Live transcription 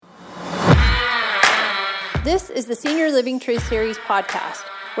This is the Senior Living Truth Series podcast,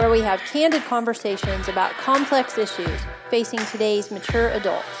 where we have candid conversations about complex issues facing today's mature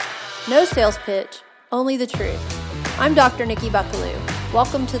adults. No sales pitch, only the truth. I'm Dr. Nikki Buckaloo.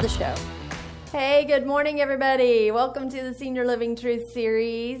 Welcome to the show. Hey, good morning, everybody. Welcome to the Senior Living Truth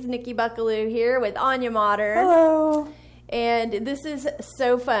Series. Nikki Buckaloo here with Anya Modern. Hello. And this is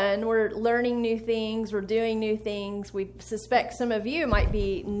so fun. We're learning new things. We're doing new things. We suspect some of you might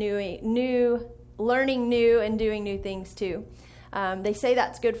be learning new and doing new things too. They say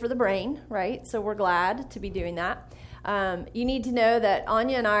that's good for the brain, right? So we're glad to be doing that. You need to know that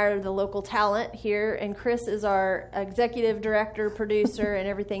Anya and I are the local talent here, and Chris is our executive director, producer, and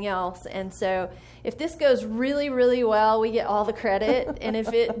everything else. And so if this goes really, really well, we get all the credit. And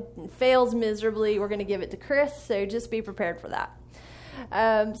if it fails miserably, we're going to give it to Chris. So just be prepared for that.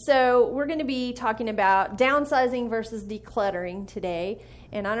 So we're going to be talking about downsizing versus decluttering today.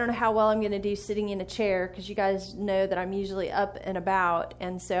 And I don't know how well I'm going to do sitting in a chair, because you guys know that I'm usually up and about.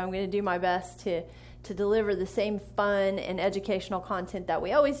 And so I'm going to do my best to deliver the same fun and educational content that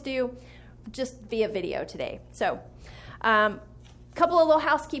we always do, just via video today. So couple of little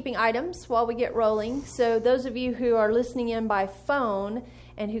housekeeping items while we get rolling. So those of you who are listening in by phone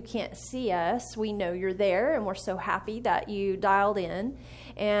and who can't see us, we know you're there, and we're so happy that you dialed in.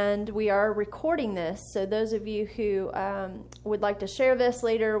 And we are recording this, so those of you who would like to share this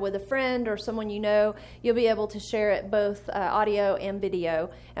later with a friend or someone you know, you'll be able to share it both audio and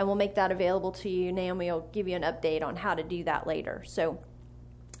video, and we'll make that available to you. Naomi will give you an update on how to do that later. So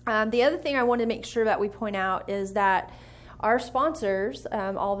the other thing I want to make sure that we point out is that our sponsors,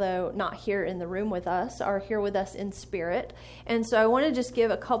 although not here in the room with us, are here with us in spirit. And so I want to just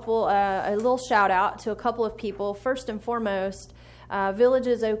give a little shout out to a couple of people. First and foremost,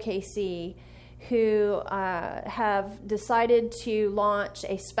 Villages OKC, who have decided to launch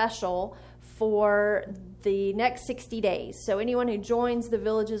a special for the next 60 days. So anyone who joins the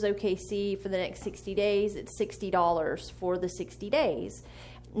Villages OKC for the next 60 days, it's $60 for the 60 days.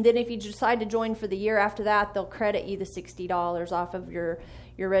 And then if you decide to join for the year after that, they'll credit you the $60 off of your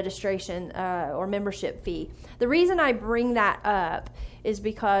registration or membership fee. The reason I bring that up is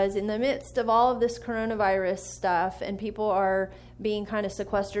because in the midst of all of this coronavirus stuff, and people are being kind of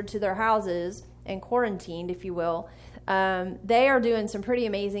sequestered to their houses and quarantined, if you will, they are doing some pretty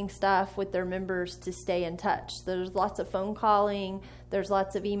amazing stuff with their members to stay in touch. There's lots of phone calling, there's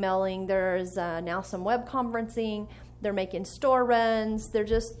lots of emailing, there's now some web conferencing. They're making store runs. There's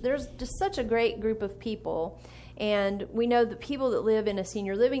just such a great group of people. And we know that people that live in a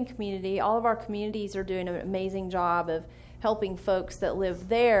senior living community, all of our communities are doing an amazing job of helping folks that live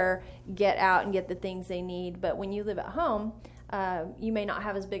there get out and get the things they need. But when you live at home, you may not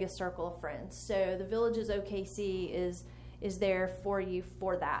have as big a circle of friends. So the Villages OKC is there for you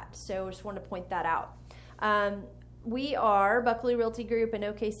for that. So I just want to point that out. We are, Buckaloo Realty Group and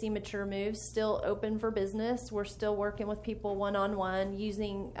OKC Mature Moves, still open for business. We're still working with people one-on-one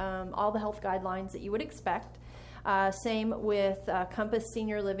using all the health guidelines that you would expect. Same with Compass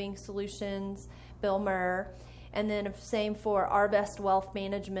Senior Living Solutions, Bill Murr. And then same for Our Best Wealth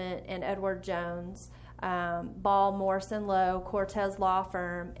Management and Edward Jones, Ball, Morrison Lowe, Cortez Law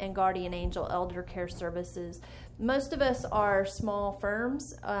Firm, and Guardian Angel Elder Care Services. Most of us are small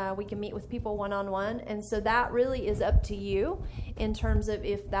firms. We can meet with people one-on-one, and so that really is up to you in terms of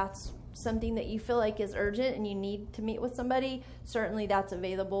if that's something that you feel like is urgent and you need to meet with somebody. Certainly that's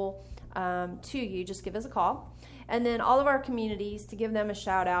available to you. Just give us a call. And then all of our communities, to give them a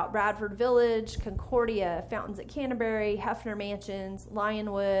shout out: Bradford Village, Concordia, Fountains at Canterbury, Hefner Mansions,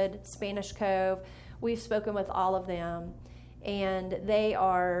 Lionwood, Spanish Cove. We've spoken with all of them, and they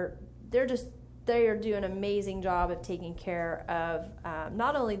are doing an amazing job of taking care of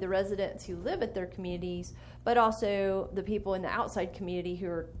not only the residents who live at their communities, but also the people in the outside community who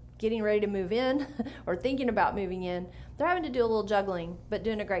are getting ready to move in or thinking about moving in. They're having to do a little juggling, but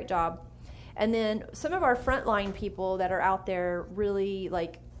doing a great job. And then some of our frontline people that are out there really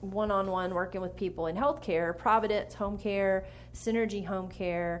like one-on-one working with people in healthcare: Providence Home Care, Synergy Home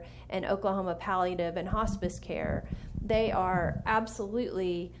Care, and Oklahoma Palliative and Hospice Care. They are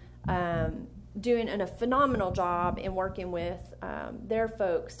absolutely doing a phenomenal job in working with their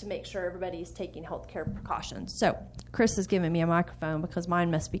folks to make sure everybody's taking healthcare precautions. So Chris is giving me a microphone because mine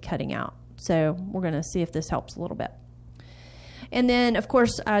must be cutting out. So we're going to see if this helps a little bit. And then, of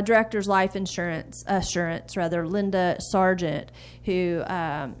course, Director's Life Assurance, Linda Sargent, who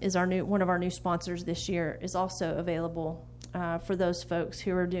is one of our new sponsors this year, is also available for those folks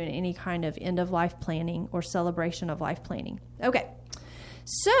who are doing any kind of end-of-life planning or celebration of life planning. Okay.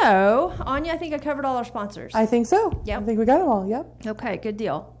 So, Anya, I think I covered all our sponsors. I think so. Yep. I think we got them all, yep. Okay, good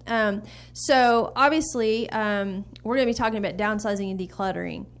deal. So obviously, we're going to be talking about downsizing and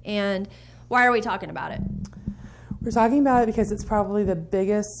decluttering. And why are we talking about it? We're talking about it because it's probably the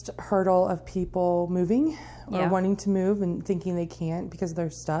biggest hurdle of people moving or wanting to move and thinking they can't because of their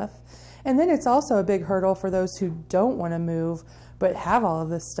stuff. And then it's also a big hurdle for those who don't want to move but have all of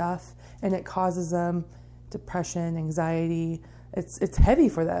this stuff, and it causes them depression, anxiety. It's heavy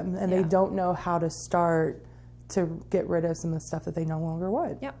for them, and they don't know how to start to get rid of some of the stuff that they no longer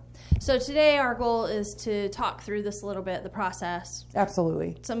want. Yep. So today our goal is to talk through this a little bit, the process.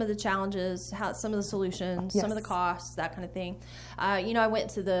 Absolutely. Some of the challenges, some of the solutions, some of the costs, that kind of thing. I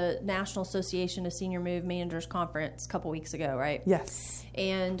went to the National Association of Senior Move Managers Conference a couple weeks ago, right? Yes.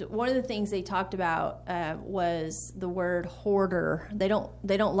 And one of the things they talked about was the word hoarder. They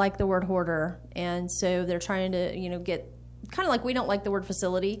don't like the word hoarder, and so they're trying to get kind of like we don't like the word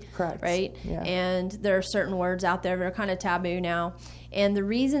facility. Correct. Right? Yeah. And there are certain words out there that are kind of taboo now. And the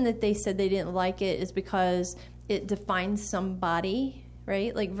reason that they said they didn't like it is because it defines somebody,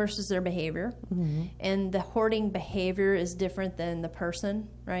 right? Like versus their behavior. Mm-hmm. And the hoarding behavior is different than the person,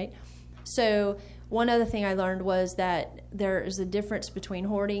 right? So one other thing I learned was that there is a difference between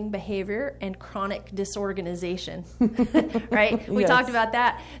hoarding behavior and chronic disorganization, right? We talked about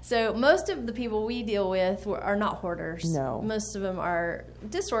that. So most of the people we deal with are not hoarders. No. Most of them are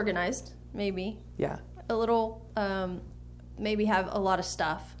disorganized, maybe. Yeah. A little, maybe have a lot of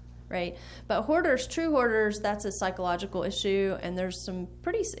stuff, right? But hoarders, true hoarders, that's a psychological issue, and there's some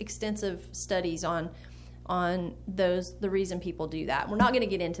pretty extensive studies on the reason people do that. We're not going to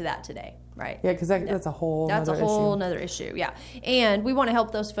get into that today, right? Yeah, because that's a whole nother issue. Yeah, and we want to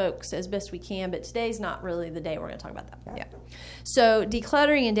help those folks as best we can, but today's not really the day we're going to talk about that. Yeah. So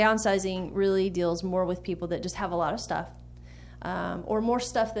decluttering and downsizing really deals more with people that just have a lot of stuff, or more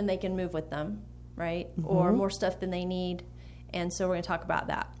stuff than they can move with them, right? Mm-hmm. Or more stuff than they need, and so we're going to talk about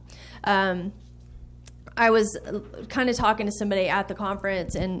that. I was kind of talking to somebody at the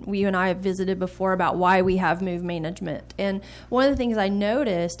conference, and you and I have visited before about why we have move management. And one of the things I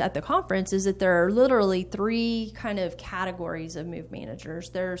noticed at the conference is that there are literally three kind of categories of move managers.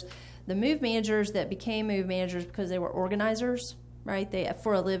 There's the move managers that became move managers because they were organizers, right?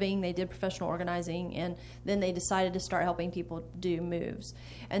 For a living, they did professional organizing, and then they decided to start helping people do moves.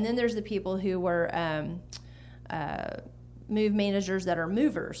 And then there's the people who were move managers that are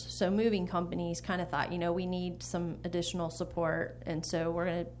movers. So moving companies kind of thought, we need some additional support, and so we're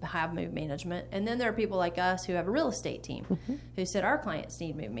going to have move management. And then there are people like us who have a real estate team who said our clients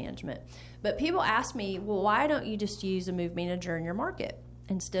need move management. But people ask me, well, why don't you just use a move manager in your market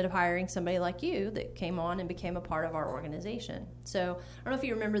instead of hiring somebody like you that came on and became a part of our organization? So I don't know if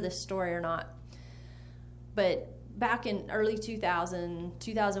you remember this story or not, but back in early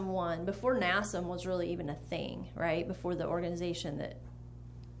 2001, before NASM was really even a thing, right? Before the organization that,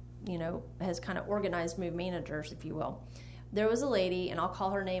 has kind of organized move managers, if you will. There was a lady, and I'll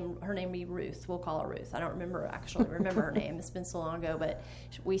call her name be Ruth. We'll call her Ruth. I don't remember her name. It's been so long ago, but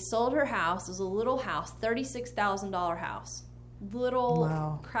we sold her house. It was a little house, $36,000 house.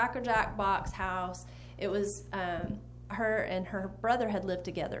 Little crackerjack box house. It was her and her brother had lived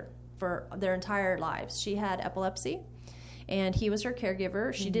together for their entire lives. She had epilepsy, and he was her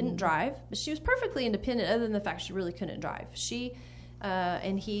caregiver. She didn't drive, but she was perfectly independent other than the fact she really couldn't drive. She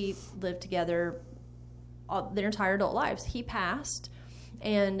and he lived together their entire adult lives. He passed,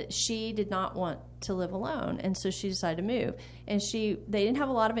 and she did not want to live alone, and so she decided to move. And they didn't have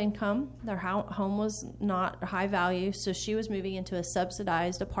a lot of income. Their home was not high value, so she was moving into a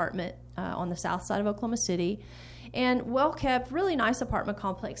subsidized apartment on the south side of Oklahoma City. And well-kept, really nice apartment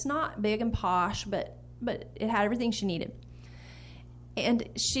complex, not big and posh, but it had everything she needed. And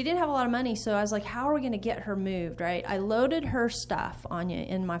she didn't have a lot of money, so I was like, how are we going to get her moved, right? I loaded her stuff, Anya,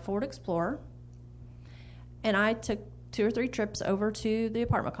 in my Ford Explorer, and I took 2 or 3 trips over to the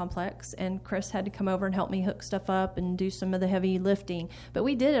apartment complex, and Chris had to come over and help me hook stuff up and do some of the heavy lifting. But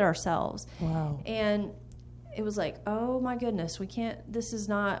we did it ourselves. Wow. And it was like, oh my goodness, we can't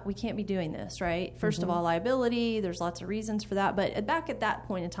be doing this, right? First of all, liability, there's lots of reasons for that. But back at that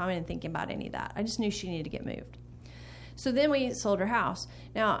point in time, I didn't think about any of that. I just knew she needed to get moved. So then we sold her house.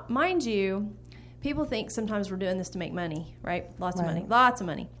 Now, mind you, people think sometimes we're doing this to make money, right? Lots of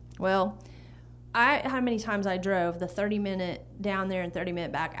money. Well, how many times I drove the 30-minute down there and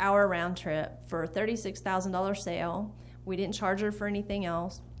 30-minute back, hour round trip for a $36,000 sale. We didn't charge her for anything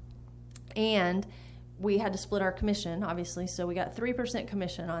else. And we had to split our commission, obviously, so we got 3%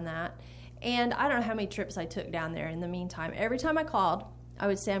 commission on that. And I don't know how many trips I took down there in the meantime. Every time I called, I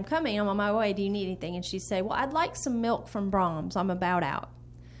would say, I'm coming, I'm on my way, do you need anything? And she'd say, well, I'd like some milk from Brahms, I'm about out.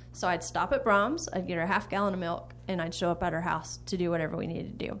 So I'd stop at Brahms, I'd get her a half gallon of milk, and I'd show up at her house to do whatever we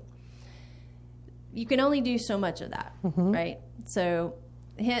needed to do. You can only do so much of that, right? So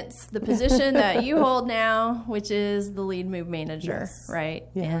hence the position that you hold now, which is the lead move manager, right?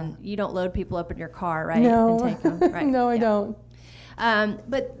 Yeah. And you don't load people up in your car, right? No, and take them, right? No, I don't.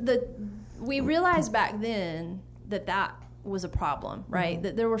 But we realized back then that was a problem, right?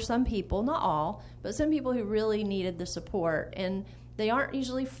 That there were some people, not all, but some people who really needed the support, and they aren't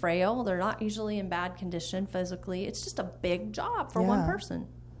usually frail. They're not usually in bad condition physically. It's just a big job for one person,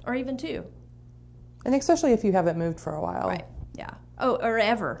 or even two. And especially if you haven't moved for a while. Right, yeah. Oh, or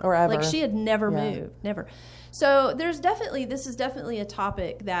ever. Like she had never moved, never. So this is definitely a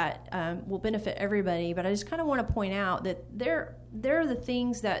topic that will benefit everybody, but I just kind of want to point out that there are the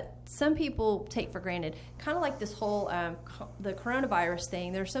things that some people take for granted, kind of like this whole the coronavirus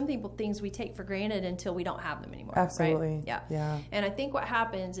thing. There are some things we take for granted until we don't have them anymore. Absolutely. Right? Yeah. And I think what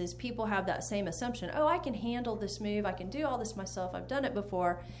happens is people have that same assumption, oh, I can handle this move, I can do all this myself, I've done it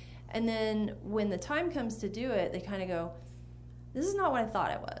before. And then when the time comes to do it, they kind of go, this is not what I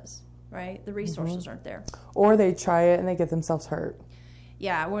thought it was, right? The resources aren't there. Or they try it and they get themselves hurt.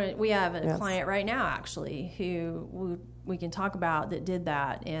 Yeah, we have a client right now, actually, who we can talk about that did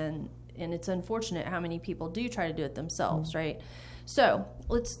that. And it's unfortunate how many people do try to do it themselves, right? So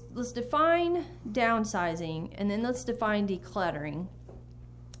let's define downsizing, and then let's define decluttering.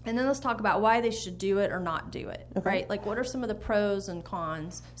 And then let's talk about why they should do it or not do it, right? Like, what are some of the pros and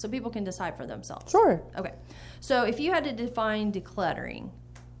cons so people can decide for themselves? Sure. Okay. So if you had to define decluttering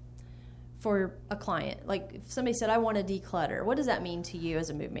for a client, like if somebody said, I want to declutter, what does that mean to you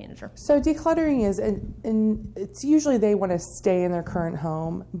as a move manager? So decluttering is, and it's usually they want to stay in their current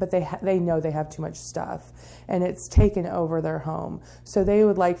home, but they know they have too much stuff and it's taken over their home. So they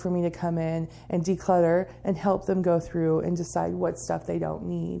would like for me to come in and declutter and help them go through and decide what stuff they don't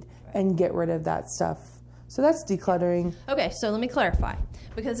need and get rid of that stuff. So that's decluttering. Okay, so let me clarify.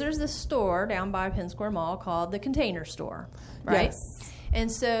 Because there's this store down by Penn Square Mall called the Container Store, right? Yes. And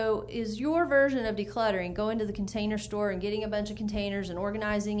so is your version of decluttering going to the Container Store and getting a bunch of containers and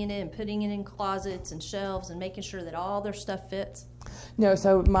organizing it and putting it in closets and shelves and making sure that all their stuff fits? No,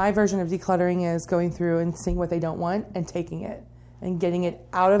 so my version of decluttering is going through and seeing what they don't want and taking it and getting it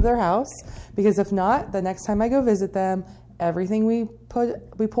out of their house, because if not, the next time I go visit them, everything we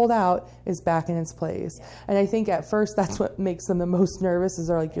pulled out is back in its place. And I think at first that's what makes them the most nervous, is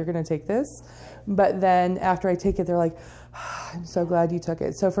they're like, you're going to take this? But then after I take it, they're like, I'm so glad you took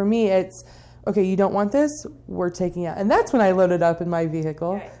it. So for me, it's, okay, you don't want this, we're taking it. And that's when I load it up in my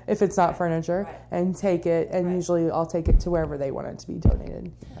vehicle, if it's not furniture, and take it. And usually I'll take it to wherever they want it to be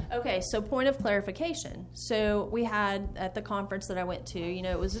donated. Okay, so point of clarification. So we had at the conference that I went to,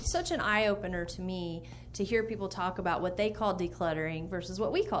 it was such an eye-opener to me to hear people talk about what they call decluttering versus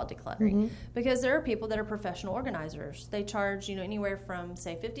what we call decluttering. Because there are people that are professional organizers. They charge, anywhere from,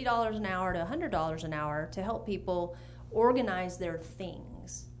 say, $50 an hour to $100 an hour to help people organize their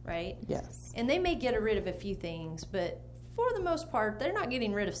things, right? Yes. And they may get rid of a few things, but for the most part, they're not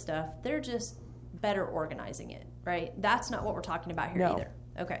getting rid of stuff. They're just better organizing it, right? That's not what we're talking about here either.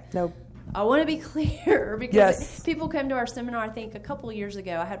 Okay. Nope. I want to be clear, because people come to our seminar, I think a couple of years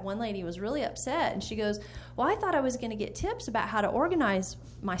ago, I had one lady who was really upset, and she goes, well, I thought I was going to get tips about how to organize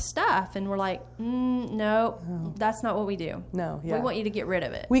my stuff. And we're like, no, that's not what we do. No, we want you to get rid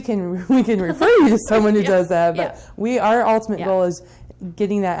of it. We can refer you to someone who does that, but our ultimate goal is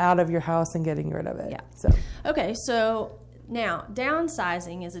getting that out of your house and getting rid of it. Yeah. So. Okay, so now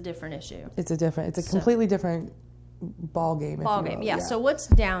downsizing is a different issue. It's a completely different ball game. Yeah. So what's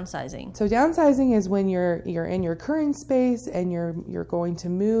downsizing? So downsizing is when you're in your current space and you're going to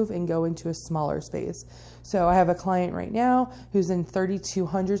move and go into a smaller space. So I have a client right now who's in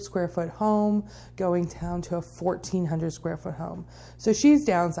 3,200 square foot home going down to a 1,400 square foot home. So she's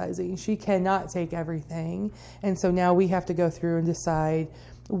downsizing. She cannot take everything. And so now we have to go through and decide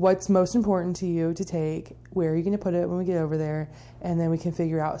what's most important to you to take, where are you going to put it when we get over there, and then we can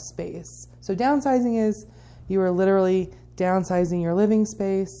figure out space. So downsizing is you are literally downsizing your living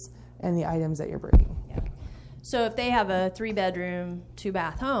space and the items that you're bringing. Yeah. So if they have a 3-bedroom,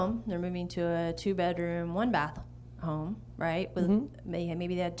 2-bath home, they're moving to a 2-bedroom, 1-bath home, right? With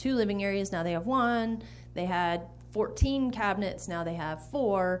maybe they had 2 living areas, now they have 1. They had 14 cabinets, now they have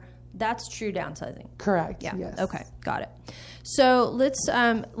 4. That's true downsizing. Correct. Yeah. Yes. Okay. Got it. So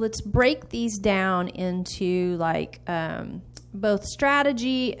let's break these down into both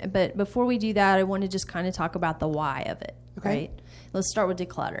strategy, but before we do that, I want to just kind of talk about the why of it. Okay. Right? Let's start with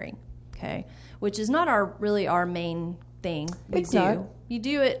decluttering. Okay, which is not our main thing. It's not. You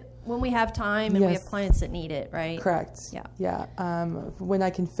do it When we have time and we have clients that need it, right? Correct. Yeah. When I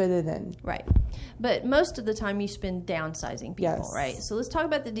can fit it in. Right. But most of the time you spend downsizing people, right? So let's talk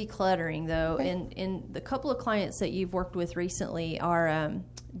about the decluttering, though. Okay. And the couple of clients that you've worked with recently are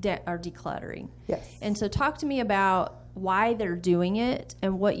decluttering. Yes. And so talk to me about why they're doing it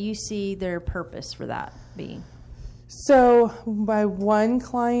and what you see their purpose for that being. So my one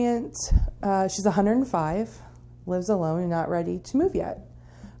client, she's 105, lives alone and not ready to move yet.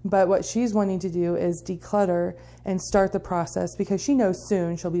 But what she's wanting to do is declutter and start the process because she knows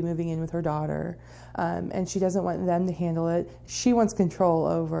soon she'll be moving in with her daughter, and she doesn't want them to handle it. She wants control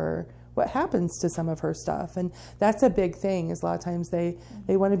over what happens to some of her stuff, and that's a big thing. Is a lot of times they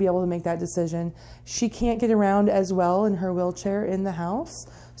want to be able to make that decision. She can't get around as well in her wheelchair in the house,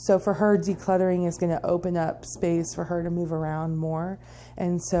 so for her, decluttering is going to open up space for her to move around more.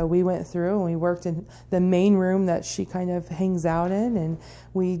 And so we went through and we worked in the main room that she kind of hangs out in, and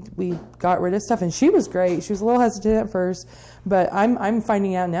we got rid of stuff. And she was great. She was a little hesitant at first, but I'm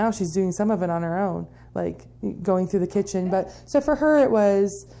finding out now she's doing some of it on her own, like going through the kitchen. But so for her it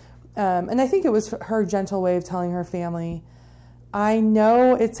was, and I think it was her gentle way of telling her family, I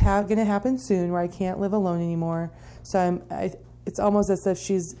know it's going to happen soon where I can't live alone anymore. So it's almost as if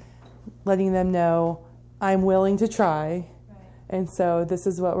she's letting them know I'm willing to try. And so this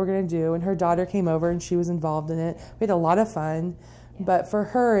is what we're going to do. And her daughter came over and she was involved in it. We had a lot of fun. Yeah. But for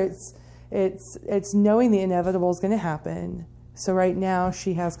her, it's knowing the inevitable is going to happen. So right now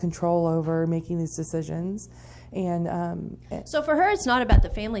she has control over making these decisions. And so for her, it's not about the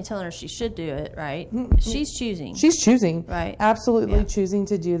family telling her she should do it, right? Mm-hmm. She's choosing. She's choosing. Right. Absolutely choosing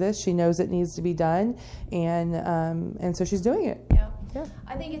to do this. She knows it needs to be done. And so she's doing it. Yeah.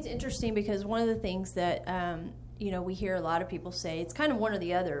 I think it's interesting because one of the things that we hear a lot of people say, it's kind of one or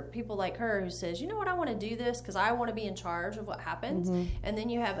the other. People like her who says, you know what, I want to do this because I want to be in charge of what happens. Mm-hmm. And then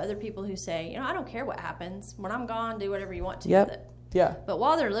you have other people who say, I don't care what happens. When I'm gone, do whatever you want to with it. Yeah. But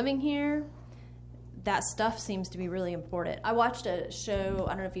while they're living here, that stuff seems to be really important. I watched a show,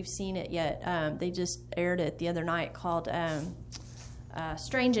 I don't know if you've seen it yet. They just aired it the other night called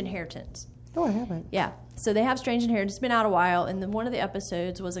Strange Inheritance. Oh, I haven't. Yeah. So they have Strange Inheritance. It's been out a while. And then one of the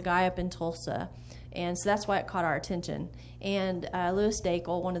episodes was a guy up in Tulsa. And so that's why it caught our attention. And Louis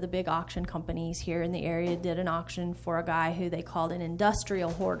Daigle, one of the big auction companies here in the area, did an auction for a guy who they called an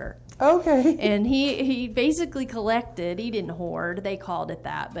industrial hoarder. Okay. And he basically collected, he didn't hoard, they called it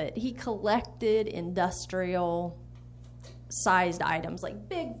that, but he collected industrial sized items like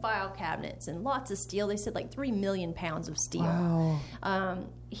big file cabinets and lots of steel. They said like 3 million pounds of steel. Wow.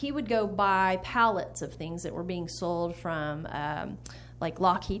 He would go buy pallets of things that were being sold from like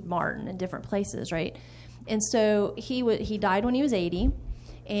Lockheed Martin and different places, right? And so he died when he was 80,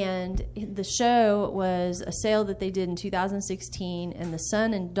 and the show was a sale that they did in 2016, and the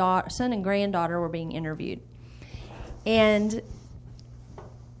son and granddaughter were being interviewed, and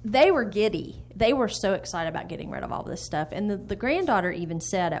they were giddy. They were so excited about getting rid of all this stuff, and the granddaughter even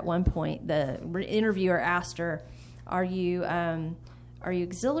said at one point, the interviewer asked her, "Are you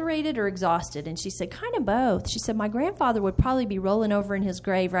exhilarated or exhausted?" And she said, kind of both. She said, my grandfather would probably be rolling over in his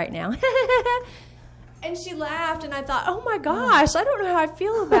grave right now. And she laughed, and I thought, oh my gosh, I don't know how I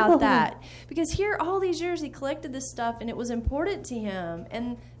feel about that. Because here, all these years, he collected this stuff, and it was important to him.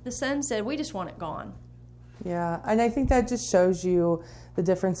 And the son said, we just want it gone. Yeah, and I think that just shows you the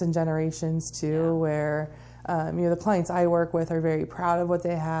difference in generations, too, where the clients I work with are very proud of what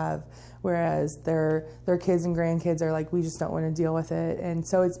they have, whereas their kids and grandkids are like, we just don't want to deal with it. And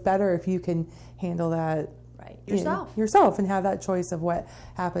so it's better if you can handle that yourself and have that choice of what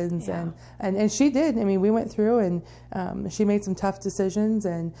happens. Yeah. And she did. I mean, we went through and she made some tough decisions,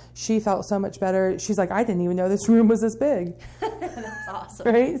 and she felt so much better. She's like, I didn't even know this room was this big. That's awesome.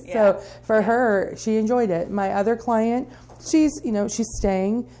 Right? Yeah. So for her, she enjoyed it. My other client, she's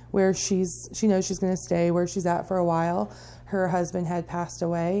staying where she knows she's going to stay where she's at for a while. Her husband had passed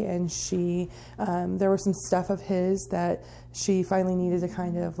away, and there was some stuff of his that she finally needed to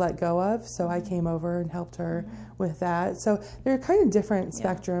kind of let go of. So I came over and helped her with that. So there are kind of different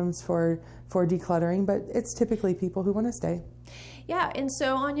spectrums for decluttering, but it's typically people who want to stay. Yeah, and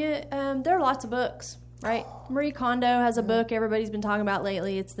so Anya, there are lots of books, right? Marie Kondo has a book everybody's been talking about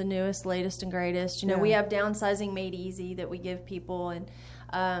lately. It's the newest, latest, and greatest. We have Downsizing Made Easy that we give people,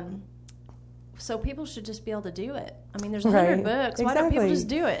 and so people should just be able to do it. I mean, there's 100 books. Why don't people just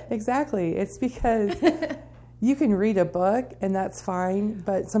do it? Exactly. It's because you can read a book, and that's fine,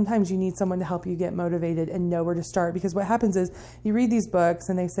 but sometimes you need someone to help you get motivated and know where to start. Because what happens is you read these books,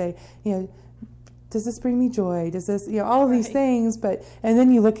 and they say, does this bring me joy? Does this, all of these things, and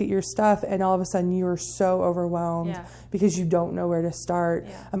then you look at your stuff and all of a sudden you're so overwhelmed because you don't know where to start.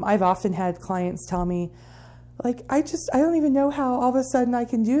 Yeah. I've often had clients tell me, like, I don't even know how all of a sudden I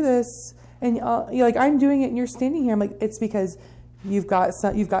can do this. And you're like, I'm doing it and you're standing here. I'm like, it's because you've got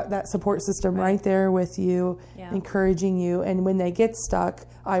that support system right there with you, encouraging you. And when they get stuck,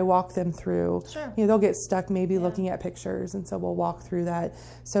 I walk them through. Sure. They'll get stuck maybe looking at pictures, and so we'll walk through that.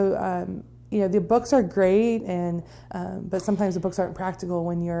 So, the books are great, and but sometimes the books aren't practical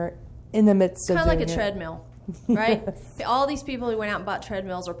when you're in the midst of kind of like a treadmill. Right? Yes. All these people who went out and bought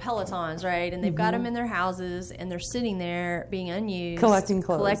treadmills or Pelotons, right? And they've got them in their houses, and they're sitting there being unused. Collecting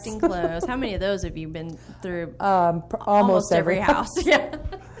clothes. How many of those have you been through? Almost every house. Yeah.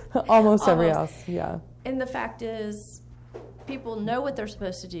 Almost every house, yeah. And the fact is, people know what they're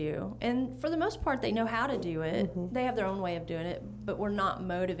supposed to do. And for the most part, they know how to do it. Mm-hmm. They have their own way of doing it, but we're not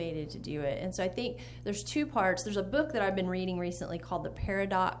motivated to do it. And so I think there's two parts. There's a book that I've been reading recently called The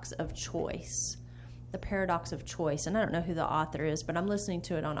Paradox of Choice. The Paradox of Choice, and I don't know who the author is, but I'm listening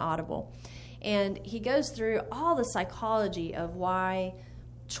to it on Audible. And he goes through all the psychology of why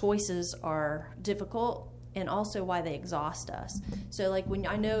choices are difficult and also why they exhaust us. So like when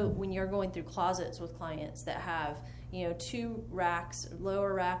you're going through closets with clients that have, 2 racks,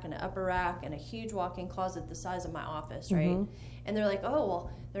 lower rack and an upper rack, and a huge walk-in closet the size of my office, right? Mm-hmm. And they're like, oh,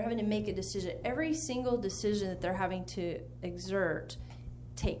 well, they're having to make a decision. Every single decision that they're having to exert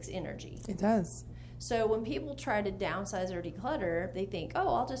takes energy. It does. So when people try to downsize or declutter, they think,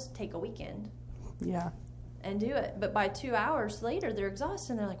 oh, I'll just take a weekend. Yeah. And do it. But by 2 hours later, they're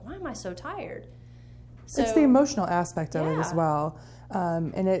exhausted, and they're like, why am I so tired? So, it's the emotional aspect of it as well.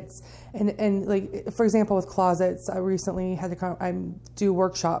 And it's, and like, for example, with closets, I recently had I do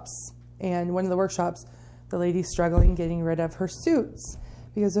workshops, and one of the workshops, the lady's struggling getting rid of her suits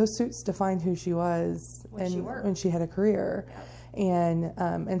because those suits defined who she was when she had a career. Yeah.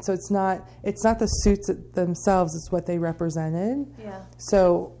 And so it's not the suits themselves, it's what they represented. Yeah.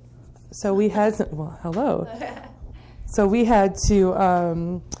 So we had hello. So we had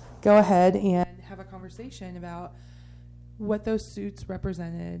to go ahead and have a conversation about what those suits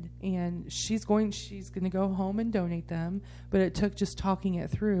represented, and she's going to go home and donate them, but it took just talking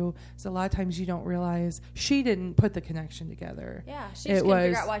it through. So a lot of times you don't realize she didn't put the connection together. Yeah, she just couldn't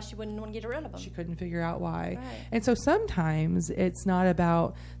figure out why she wouldn't want to get rid of them. She couldn't figure out why. Right. And so sometimes it's not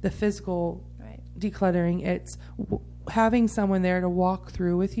about the physical decluttering, it's having someone there to walk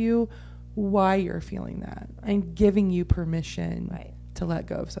through with you why you're feeling that and giving you permission to let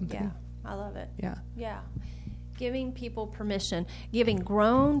go of something. Yeah, I love it. Yeah. Yeah. Giving people permission, giving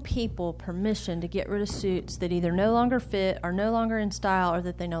grown people permission to get rid of suits that either no longer fit, are no longer in style, or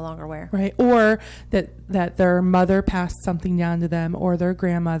that they no longer wear. Right, or that their mother passed something down to them, or their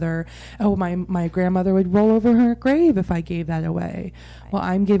grandmother. Oh, my grandmother would roll over her grave if I gave that away. Right. Well,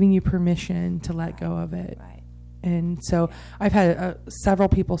 I'm giving you permission to let go of it. Right. And so I've had several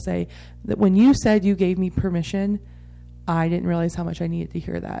people say that when you said you gave me permission, I didn't realize how much I needed to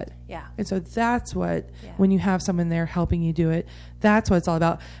hear that. Yeah. And so that's what, when you have someone there helping you do it, that's what it's all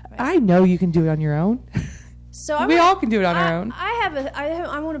about. Right. I know you can do it on your own. So we all can do it on our own.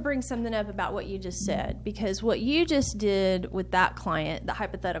 I want to bring something up about what you just said, because what you just did with that client, the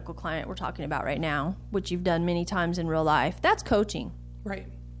hypothetical client we're talking about right now, which you've done many times in real life, that's coaching. Right.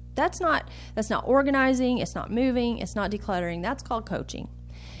 That's not organizing, it's not moving, it's not decluttering. That's called coaching.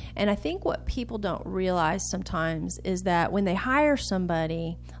 And I think what people don't realize sometimes is that when they hire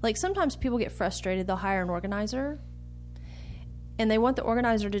somebody, like sometimes people get frustrated, they'll hire an organizer, and they want the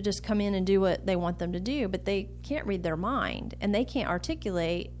organizer to just come in and do what they want them to do, but they can't read their mind, and they can't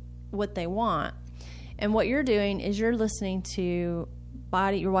articulate what they want. And what you're doing is you're listening to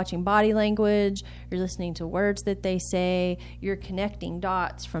you're watching body language, you're listening to words that they say, you're connecting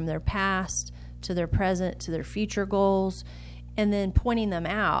dots from their past to their present to their future goals, and then pointing them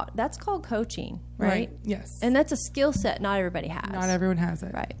out. That's called coaching, right? Yes. And that's a skill set not everybody has. Not everyone has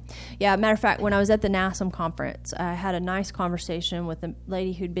it. Right. Yeah, matter of fact, when I was at the NASM conference, I had a nice conversation with a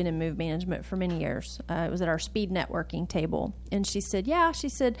lady who'd been in move management for many years. It was at our speed networking table. And she said, I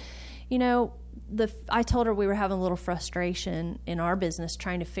told her we were having a little frustration in our business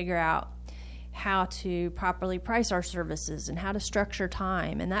trying to figure out how to properly price our services and how to structure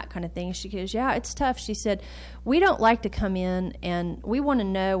time and that kind of thing. She goes, yeah, it's tough. She said, we don't like to come in and we want to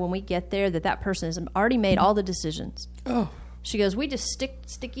know when we get there that person has already made all the decisions. Oh. She goes, we just stick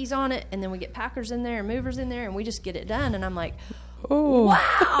stickies on it, and then we get packers in there and movers in there, and we just get it done. And I'm like, oh,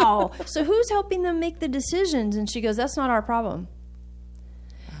 wow. So who's helping them make the decisions? And she goes, that's not our problem.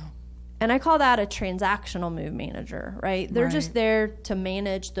 And I call that a transactional move manager, right? They're just there to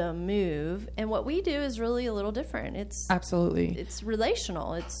manage the move. And what we do is really a little different. It's absolutely, it's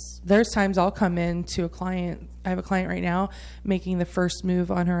relational. There's times I'll come in to a client. I have a client right now making the first move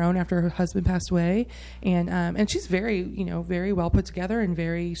on her own after her husband passed away. And she's very, very well put together and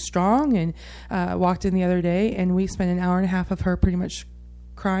very strong, and walked in the other day, and we spent an hour and a half of her pretty much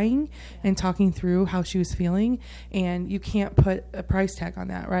crying and talking through how she was feeling. And you can't put a price tag on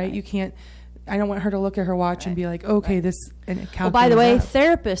that, right? You can't. I don't want her to look at her watch and be like, okay, this, and calculate. Well, by the way,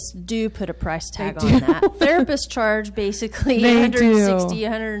 therapists do put a price tag on that. Therapists charge basically $160,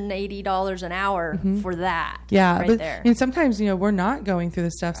 $180 an hour for that. Yeah, right there. And sometimes, we're not going through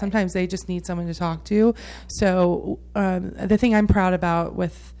this stuff. Sometimes they just need someone to talk to. So the thing I'm proud about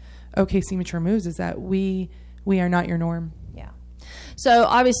with OKC Mature Moves is that we are not your norm. So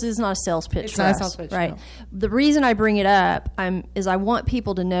obviously it's not a sales pitch. It's not a sales pitch, right? No. The reason I bring it up is I want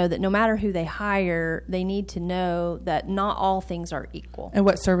people to know that no matter who they hire, they need to know that not all things are equal. And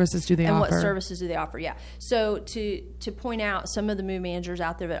what services do they offer? And what services do they offer? Yeah. So to point out some of the move managers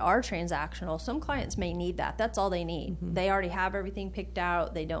out there that are transactional, some clients may need that. That's all they need. They already have everything picked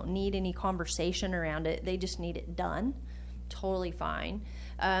out. They don't need any conversation around it. They just need it done. Totally fine.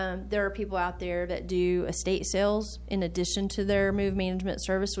 There are people out there that do estate sales in addition to their move management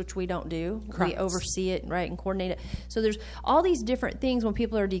service, which we don't do. Correct. We oversee it, right, and coordinate it. So there's all these different things. When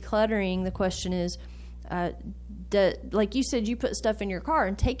people are decluttering, the question is, like you said, you put stuff in your car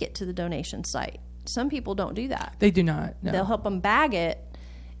and take it to the donation site. Some people don't do that. They do not. No. They'll help them bag it,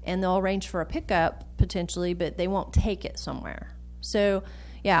 and they'll arrange for a pickup potentially, but they won't take it somewhere. So,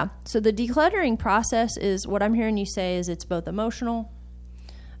 yeah. So the decluttering process is, what I'm hearing you say is, it's both emotional,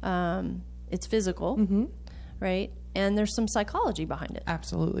 it's physical, right? And there's some psychology behind it.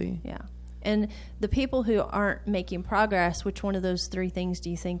 Absolutely. Yeah. And the people who aren't making progress, which one of those three things do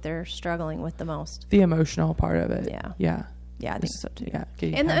you think they're struggling with the most? The emotional part of it. Yeah. Yeah. Yeah, I think so too. Yeah.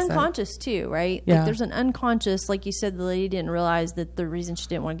 And the unconscious too, right? Yeah. Like there's an unconscious, like you said, the lady didn't realize that the reason she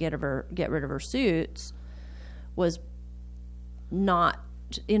didn't want to get rid of her suits was not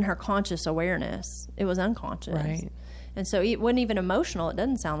in her conscious awareness. It was unconscious. Right. And so it wasn't even emotional. It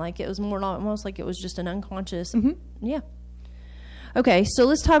doesn't sound like it. It was more almost like it was just an unconscious. Yeah. Okay, so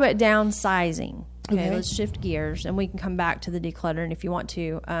let's talk about downsizing. Okay, let's shift gears, and we can come back to the decluttering if you want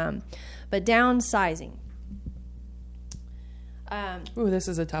to. But downsizing. Ooh, this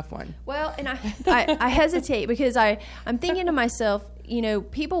is a tough one. Well, and I hesitate because I'm thinking to myself,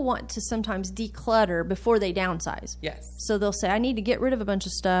 people want to sometimes declutter before they downsize. Yes. So they'll say, I need to get rid of a bunch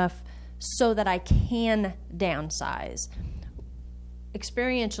of stuff so that I can downsize.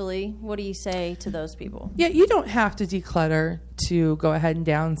 Experientially, what do you say to those people? Yeah, you don't have to declutter to go ahead and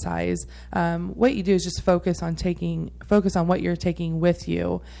downsize. What you do is just focus on what you're taking with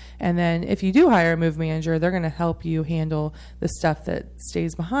you. And then if you do hire a move manager, they're going to help you handle the stuff that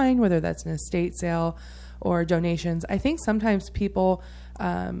stays behind, whether that's an estate sale or donations. I think sometimes people,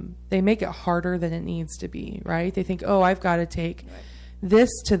 they make it harder than it needs to be, right? They think, I've got to take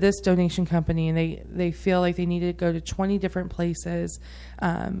this to this donation company, and they feel like they need to go to 20 different places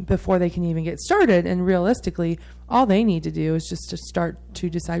before they can even get started. And realistically, all they need to do is just to start to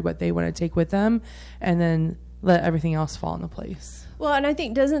decide what they want to take with them, and then let everything else fall into place. Well, and I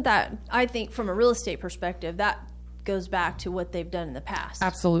think from a real estate perspective, that goes back to what they've done in the past.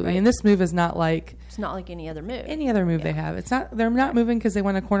 Absolutely. Right? And this move is not like it's not like any other move. They have. They're not moving because they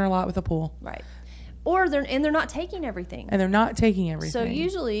want a corner lot with a pool. Right. Or they're not taking everything. And they're not taking everything. So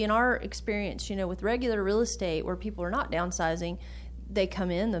usually in our experience, with regular real estate where people are not downsizing, they come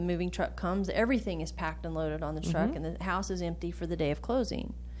in, the moving truck comes, everything is packed and loaded on the truck, and the house is empty for the day of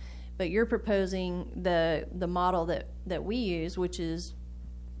closing. But you're proposing the model that we use, which is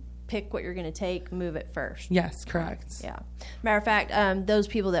pick what you're going to take, move it first. Yes, correct. Yeah. Matter of fact, those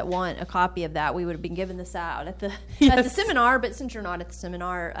people that want a copy of that, we would have been giving this out at the seminar. But since you're not at the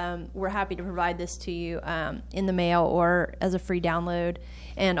seminar, we're happy to provide this to you in the mail or as a free download.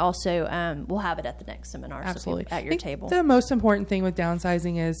 And also, we'll have it at the next seminar. Absolutely. So at your table. The most important thing with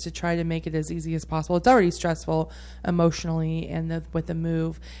downsizing is to try to make it as easy as possible. It's already stressful emotionally and with the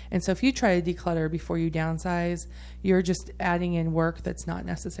move. And so if you try to declutter before you downsize, you're just adding in work that's not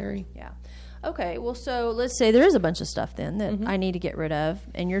necessary. Yeah. Okay. Well, so let's say there is a bunch of stuff then that I need to get rid of,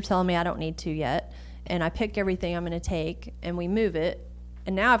 and you're telling me I don't need to yet, and I pick everything I'm going to take, and we move it,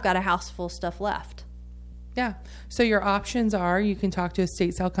 and now I've got a house full of stuff left. Yeah. So your options are you can talk to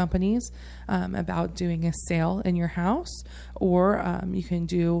estate sale companies about doing a sale in your house, or you can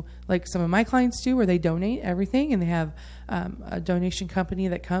do like some of my clients do where they donate everything and they have a donation company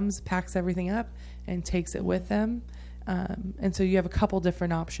that comes, packs everything up and takes it with them. And so you have a couple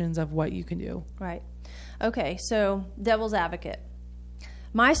different options of what you can do. Right. Okay, so devil's advocate.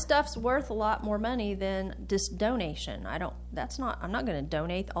 My stuff's worth a lot more money than this donation. I'm not going to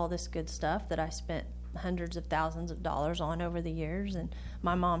donate all this good stuff that I spent hundreds of thousands of dollars on over the years, and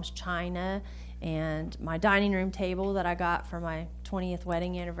my mom's china and my dining room table that I got for my 20th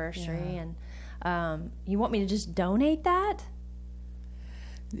wedding anniversary. Yeah. And you want me to just donate that?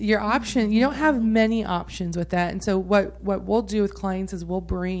 Your option, you don't have many options with that. And so what we'll do with clients is we'll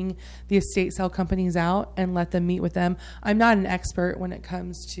bring the estate sale companies out and let them meet with them. I'm not an expert when it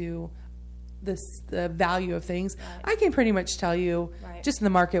comes to the value of things. Right. I can pretty much tell you just in the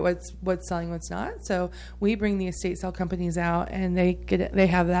market what's selling, what's not. So we bring the estate sale companies out and they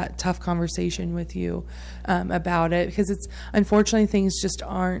have that tough conversation with you about it, because it's unfortunately things just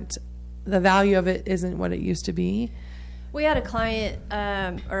aren't, the value of it isn't what it used to be. We had a client,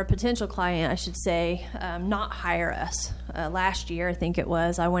 or a potential client, I should say, not hire us. Last year, I think it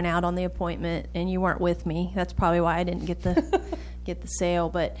was. I went out on the appointment, and you weren't with me. That's probably why I didn't get the sale.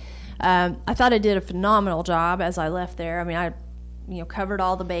 But I thought I did a phenomenal job as I left there. I mean, I covered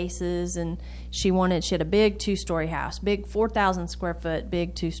all the bases, and she had a big 2-story house, big 4,000 square foot,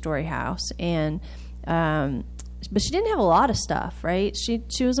 big 2-story house, and but she didn't have a lot of stuff, right?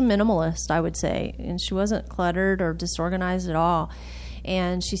 She was a minimalist, I would say, and she wasn't cluttered or disorganized at all.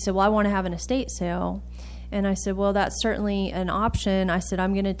 And she said, well, I want to have an estate sale. And I said, well, that's certainly an option. I said,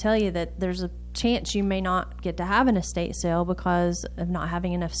 I'm going to tell you that there's a chance you may not get to have an estate sale because of not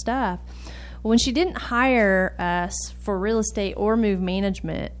having enough stuff. When she didn't hire us for real estate or move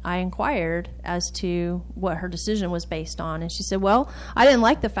management, I inquired as to what her decision was based on. And she said, well, I didn't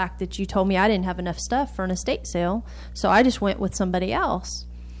like the fact that you told me I didn't have enough stuff for an estate sale, so I just went with somebody else.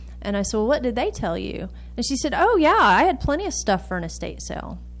 And I said, well, what did they tell you? And she said, oh, yeah, I had plenty of stuff for an estate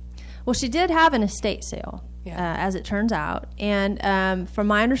sale. Well, she did have an estate sale, as it turns out. And from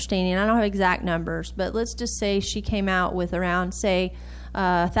my understanding, I don't have exact numbers, but let's just say she came out with around, say,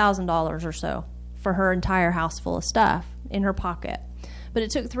 $1,000 or so for her entire house full of stuff in her pocket. But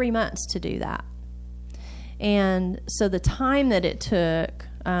it took 3 months to do that. And so the time that it took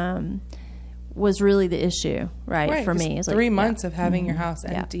was really the issue, right for me. It's 3 months of having your house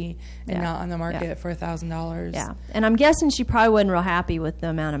empty and not on the market for $1,000. Yeah. And I'm guessing she probably wasn't real happy with the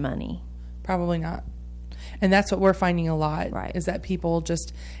amount of money. Probably not. And that's what we're finding a lot, is that people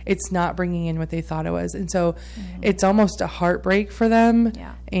just, it's not bringing in what they thought it was. And so it's almost a heartbreak for them.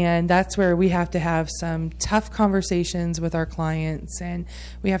 Yeah. And that's where we have to have some tough conversations with our clients, and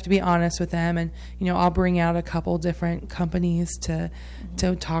we have to be honest with them. And, I'll bring out a couple different companies to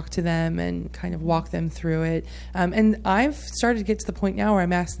talk to them and kind of walk them through it. And I've started to get to the point now where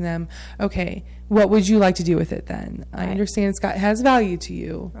I'm asking them, okay, what would you like to do with it then? I understand it has value to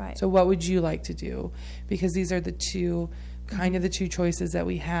you. Right. So what would you like to do? Because these are the two choices that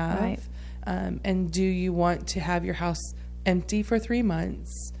we have. Right. And do you want to have your house empty for 3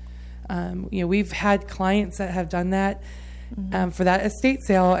 months? We've had clients that have done that for that estate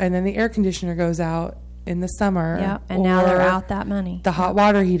sale, and then the air conditioner goes out in the summer. Yeah, and now they're out that money. The hot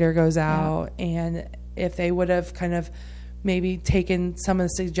water heater goes out, and if they would have kind of maybe taken some of the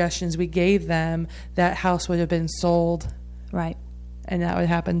suggestions we gave them, that house would have been sold. Right. And that would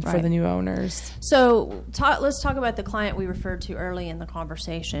happen for the new owners. So let's talk about the client we referred to early in the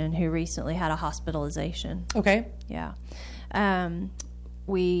conversation who recently had a hospitalization. Okay. Yeah.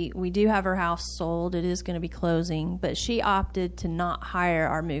 We do have her house sold. It is going to be closing, but she opted to not hire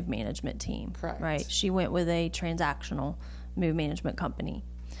our move management team. Correct. Right. She went with a transactional move management company.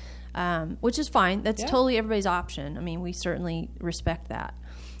 Which is fine. That's totally everybody's option. I mean, we certainly respect that.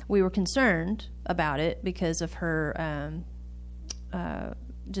 We were concerned about it because of her,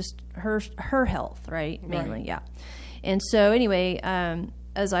 just her health, right? Mainly, yeah. And so anyway,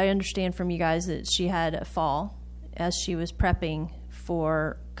 as I understand from you guys, that she had a fall as she was prepping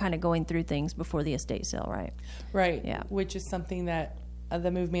for kind of going through things before the estate sale, right? Right. Yeah. Which is something that the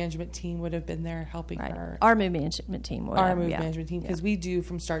move management team would have been there helping her. Our move management team would have. Our move management team, because we do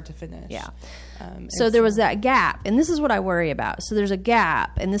from start to finish. Yeah. So there was that gap, and this is what I worry about. So there's a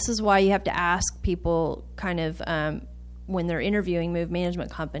gap, and this is why you have to ask people kind of when they're interviewing move management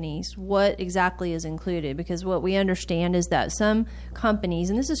companies, what exactly is included? Because what we understand is that some companies,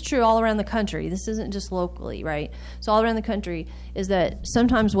 and this is true all around the country, this isn't just locally, right? So all around the country is that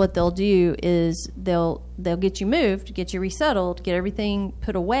sometimes what they'll do is they'll get you moved, get you resettled, get everything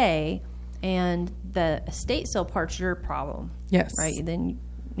put away, and the estate sale part's your problem. Yes. Right? Then,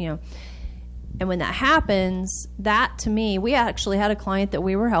 and when that happens, that to me, we actually had a client that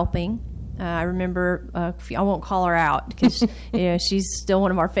we were helping. I remember, I won't call her out because she's still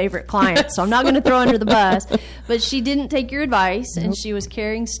one of our favorite clients, so I'm not going to throw her under the bus. But she didn't take your advice, and she was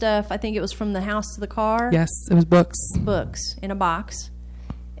carrying stuff. I think it was from the house to the car. Yes, it was books. Books in a box,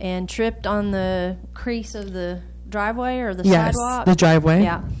 and tripped on the crease of the driveway or the sidewalk. The driveway.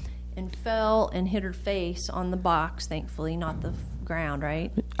 Yeah, and fell and hit her face on the box. Thankfully, not the ground,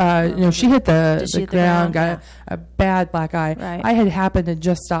 right? She hit the ground, got Yeah. a bad black eye. Right. I had happened to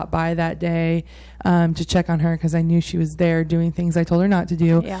just stop by that day to check on her because I knew she was there doing things I told her not to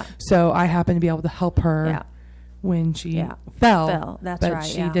do. Yeah. So I happened to be able to help her when she fell. That's but right.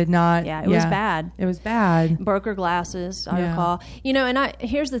 she did not. Yeah, it was bad. It was bad. Broke her glasses, I recall. And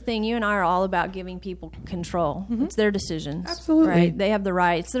here's the thing, you and I are all about giving people control. It's their decisions. Absolutely. Right? They have the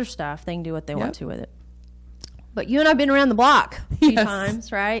right. It's their stuff. They can do what they want to with it. But you and I have been around the block a few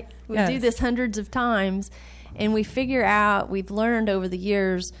times, right? We do this hundreds of times, and we figure out, we've learned over the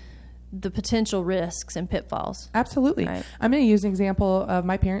years the potential risks and pitfalls. Absolutely. Right. I'm going to use an example of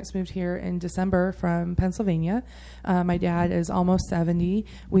my parents moved here in December from Pennsylvania. My dad is almost 70.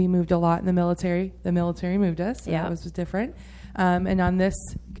 We moved a lot in the military. The military moved us, so that was different. And on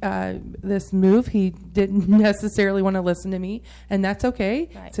this move, he didn't necessarily want to listen to me, and that's okay.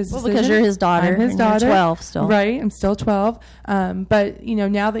 Right. It's his well, decision. because you're his daughter. I'm his daughter. You're 12 still. Right. I'm still 12. But,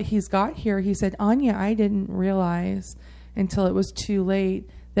 now that he's got here, he said, Anya, I didn't realize until it was too late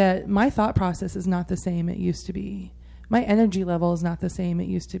that my thought process is not the same it used to be. My energy level is not the same it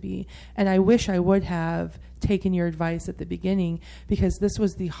used to be. And I wish I would have taken your advice at the beginning, because this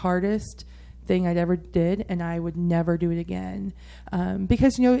was the hardest thing I'd ever did, and I would never do it again.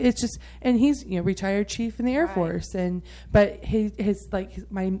 Because, it's just, and he's, retired chief in the Air Force, but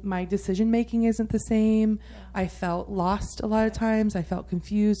my decision making isn't the same. I felt lost a lot of times. I felt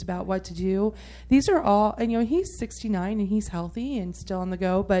confused about what to do. These are all, and he's 69 and he's healthy and still on the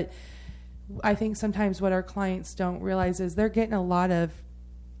go, but I think sometimes what our clients don't realize is they're getting a lot of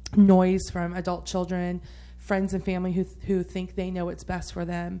noise from adult children, friends and family who think they know what's best for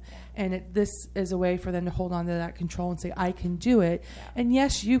them, and this is a way for them to hold on to that control and say, I can do it. And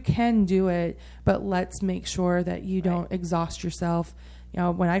yes, you can do it, but let's make sure that you don't exhaust yourself.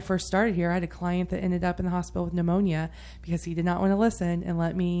 When I first started here, I had a client that ended up in the hospital with pneumonia because he did not want to listen and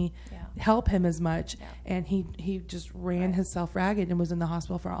let me help him as much. And he just ran himself ragged and was in the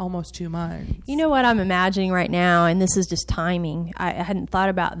hospital for almost 2 months. You know what I'm imagining right now, and this is just timing. I hadn't thought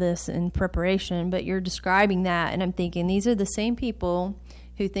about this in preparation, but you're describing that, and I'm thinking these are the same people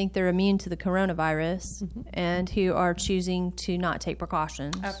who think they're immune to the coronavirus and who are choosing to not take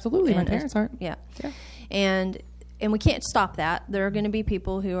precautions. Absolutely. My parents aren't. Yeah. And we can't stop that. There are going to be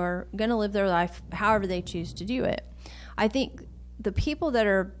people who are going to live their life however they choose to do it. I think the people that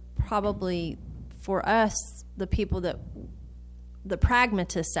are probably, for us, the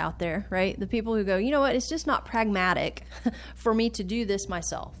pragmatists out there, right? The people who go, you know what, it's just not pragmatic for me to do this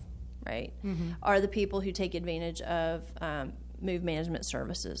myself, right? Are the people who take advantage of move management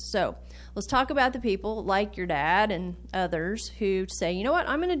services. So let's talk about the people like your dad and others who say, you know what,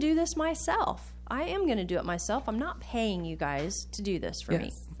 I'm going to do this myself. I am going to do it myself. I'm not paying you guys to do this for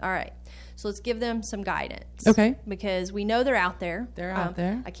me. All right. So let's give them some guidance. Okay. Because we know they're out there. They're out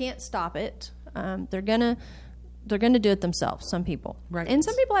there. I can't stop it. They're gonna do it themselves. Some people. Right. And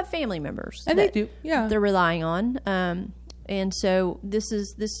some people have family members. And they do. Yeah. They're relying on. And so this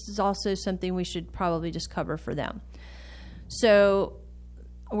is also something we should probably just cover for them. So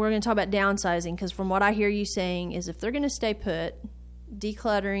we're going to talk about downsizing, because from what I hear you saying is if they're going to stay put,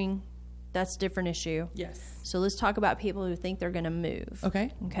 decluttering, that's a different issue. Yes. So let's talk about people who think they're going to move.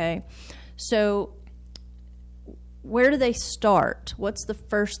 Okay. So where do they start? What's the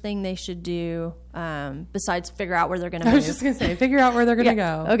first thing they should do besides figure out where they're going to move? I was just going to say, figure out where they're going to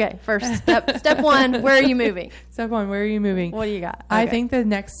go. Okay. First step one, where are you moving? Step one, where are you moving? What do you got? Okay. I think the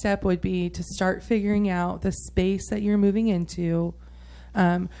next step would be to start figuring out the space that you're moving into,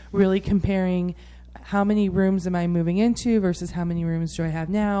 really comparing how many rooms am I moving into versus how many rooms do I have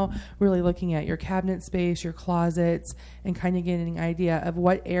now, really looking at your cabinet space, your closets, and kind of getting an idea of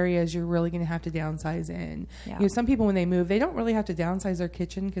what areas you're really going to have to downsize in. Yeah. Some people, when they move, they don't really have to downsize their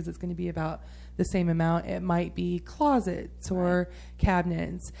kitchen because it's going to be about the same amount. It might be closets or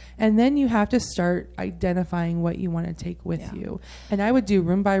cabinets. And then you have to start identifying what you want to take with you. And I would do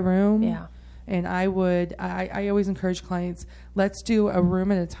room by room. Yeah. And I always encourage clients, let's do a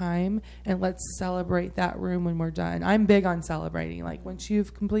room at a time and let's celebrate that room when we're done. I'm big on celebrating. Like once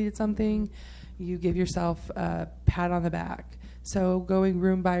you've completed something, you give yourself a pat on the back. So going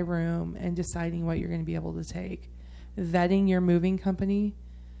room by room and deciding what you're going to be able to take. Vetting your moving company.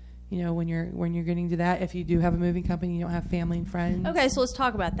 when you're getting to that, if you do have a moving company, you don't have family and friends. Okay, so let's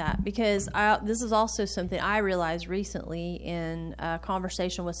talk about that, because this is also something I realized recently in a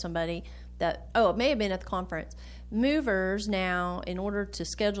conversation with somebody that, it may have been at the conference. Movers now, in order to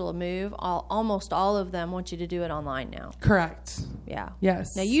schedule a move, almost all of them want you to do it online now. Correct. Yeah.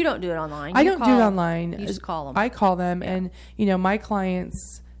 Yes. Now, you don't do it online. I don't do it online. You just call them. I call them, and my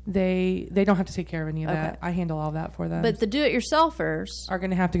clients, they don't have to take care of any of that. I handle all that for them. But the do-it-yourselfers are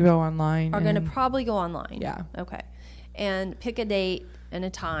going to have to go online. Are going to probably go online. Yeah. Okay. And pick a date and a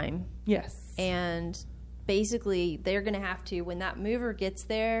time. Yes. And basically, they're going to have to, when that mover gets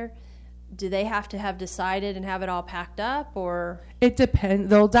there, do they have to have decided and have it all packed up, or? It depends.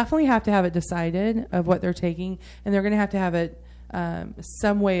 They'll definitely have to have it decided of what they're taking, and they're going to have it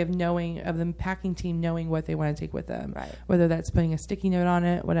some way of knowing, of the packing team knowing what they want to take with them. Right. Whether that's putting a sticky note on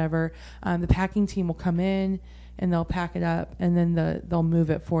it, whatever. The packing team will come in and they'll pack it up, and then they'll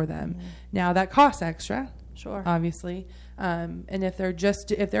move it for them. Mm-hmm. Now that costs extra. Sure. Obviously. And if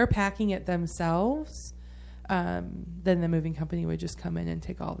they're packing it themselves, then the moving company would just come in and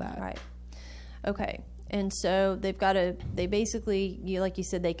take all that. Right. Okay. And so they basically, like you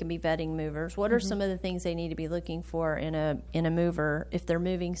said, they can be vetting movers. What are some of the things they need to be looking for in a mover if they're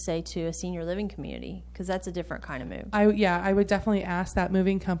moving, say, to a senior living community? Because that's a different kind of move. I would definitely ask that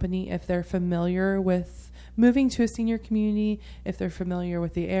moving company if they're familiar with moving to a senior community. If they're familiar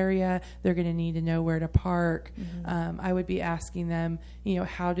with the area, they're going to need to know where to park. Mm-hmm. I would be asking them,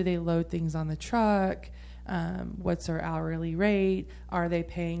 how do they load things on the truck? What's their hourly rate? Are they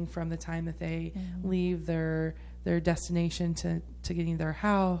paying from the time that they leave their destination to getting their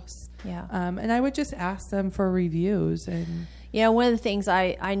house? Yeah. And I would just ask them for reviews. And one of the things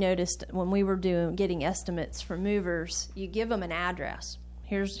I noticed when we were getting estimates from movers, you give them an address.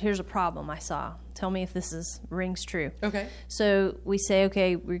 Here's a problem I saw. Tell me if this rings true. Okay. So we say,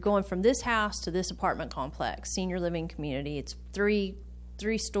 okay, we're going from this house to this apartment complex, senior living community. It's three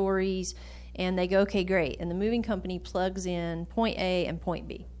stories. And they go, okay, great. And the moving company plugs in point A and point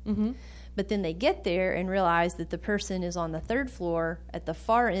B. Mm-hmm. But then they get there and realize that the person is on the third floor at the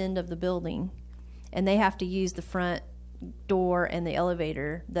far end of the building, and they have to use the front door and the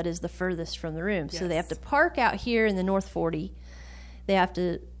elevator that is the furthest from the room. Yes. So they have to park out here in the North 40. They have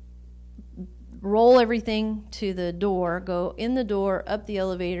to roll everything to the door, go in the door, up the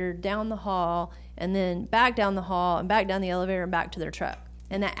elevator, down the hall, and then back down the hall and back down the elevator and back to their truck.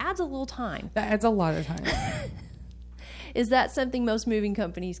 And that adds a little time. That adds a lot of time. Is that something most moving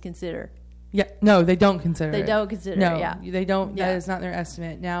companies consider? Yeah. No, they don't consider it. They don't consider it, yeah. They don't. Yeah. That is not their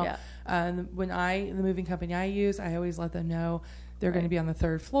estimate. Now, when the moving company I use, I always let them know they're going to be on the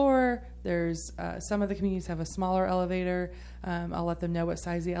third floor. There's some of the communities have a smaller elevator. I'll let them know what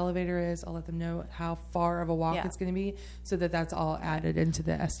size the elevator is. I'll let them know how far of a walk it's going to be, so that's all added into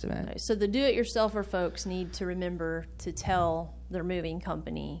the estimate. Right. So the do-it-yourselfer folks need to remember to tell their moving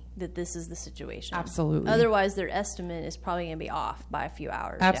company that this is the situation. Absolutely. Otherwise, their estimate is probably going to be off by a few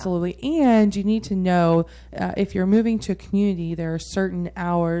hours. Absolutely. Yeah. And you need to know if you're moving to a community, there are certain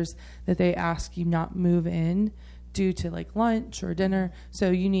hours that they ask you not move in due to like lunch or dinner.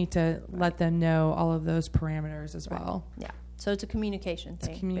 So you need to let them know all of those parameters as well. Yeah. So it's a communication thing.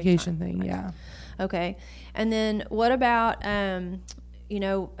 It's a communication thing, right. Yeah. Okay. And then what about,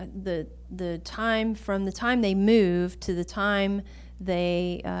 the time from the time they move to the time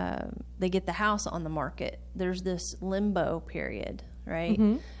they get the house on the market? There's this limbo period, right?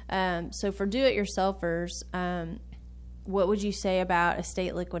 Mm-hmm. So for do-it-yourselfers, what would you say about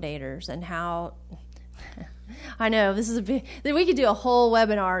estate liquidators and how... I know this is we could do a whole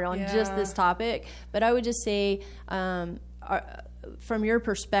webinar on just this topic, but I would just say, from your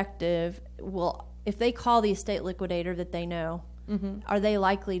perspective, if they call the estate liquidator that they know, are they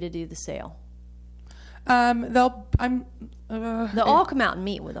likely to do the sale? They'll all come out and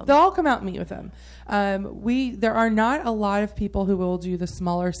meet with them. They'll all come out and meet with them. There are not a lot of people who will do the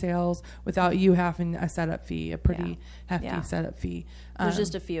smaller sales without you having a setup fee, a pretty hefty setup fee. There's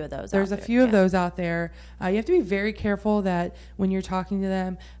just a few of those. There's a few of those out there. You have to be very careful that when you're talking to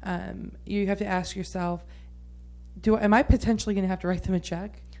them, you have to ask yourself, am I potentially going to have to write them a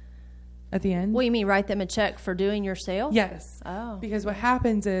check at the end? What do you mean, write them a check for doing your sale? Yes. Oh. Because what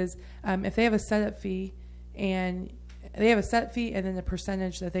happens is if they have a setup fee and then the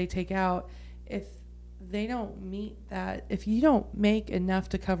percentage that they take out, if they don't meet that, if you don't make enough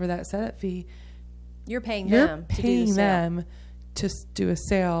to cover that setup fee, you're paying them to do a sale. To do a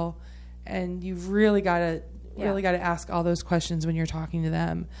sale, and you've really got to really got to ask all those questions when you're talking to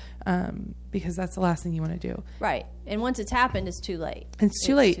them, because that's the last thing you want to do. Right. And once it's happened, it's too late. It's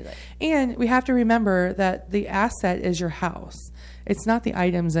too late. And we have to remember that the asset is your house. It's not the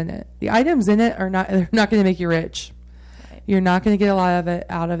items in it. The items in it they're not going to make you rich. Right. You're not going to get a lot of it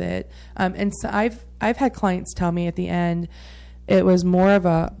out of it. And so I've had clients tell me at the end, it was more of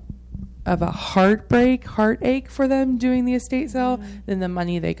a heartache for them doing the estate sale than the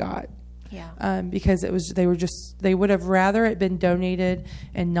money they got. Yeah. Because they would have rather it been donated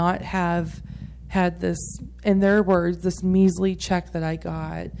and not have had this, in their words, this measly check that I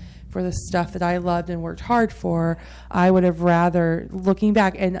got for the stuff that I loved and worked hard for. I would have rather, looking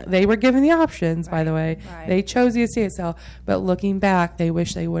back, and they were given the options, by the way. Right. They chose the estate sale, but looking back, they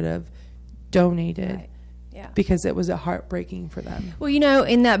wish they would have donated. Right. Yeah. Because it was heartbreaking for them. Well,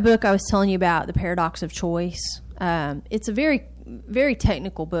 in that book I was telling you about, The Paradox of Choice, it's a very, very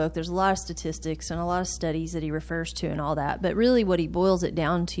technical book. There's a lot of statistics and a lot of studies that he refers to and all that. But really what he boils it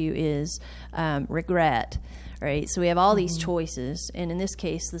down to is regret, right? So we have all these choices. And in this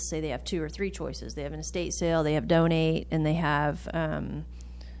case, let's say they have 2 or 3 choices. They have an estate sale, they have donate, and they have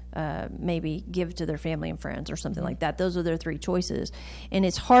maybe give to their family and friends or something like that. Those are their 3 choices. And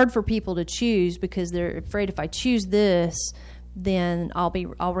it's hard for people to choose because they're afraid if I choose this, then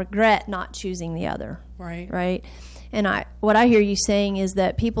I'll regret not choosing the other. Right. And what I hear you saying is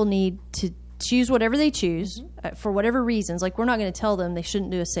that people need to choose whatever they choose for whatever reasons. Like, we're not going to tell them they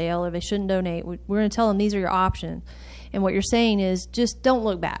shouldn't do a sale or they shouldn't donate. We're going to tell them these are your options. And what you're saying is just don't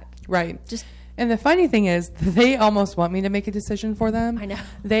look back. Right. And the funny thing is, they almost want me to make a decision for them. I know.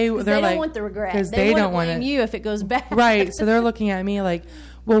 They don't want the regret. Because they don't want to blame you if it goes bad. Right. So they're looking at me like,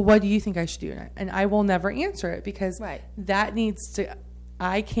 well, what do you think I should do? And I will never answer it because that needs to...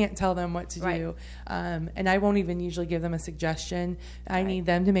 I can't tell them what to do. And I won't even usually give them a suggestion. I need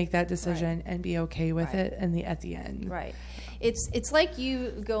them to make that decision and be okay with it at the end. Right. It's like you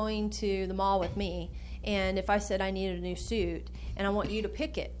going to the mall with me, and if I said I needed a new suit and I want you to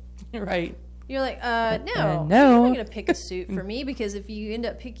pick it. Right. You're like, no. You're not going to pick a suit for me, because if you end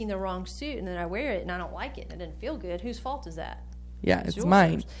up picking the wrong suit and then I wear it and I don't like it and it doesn't feel good, whose fault is that? Yeah, it's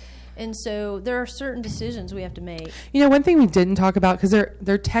mine. And so there are certain decisions we have to make. One thing we didn't talk about, because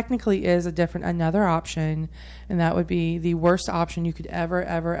there technically is another option, and that would be the worst option you could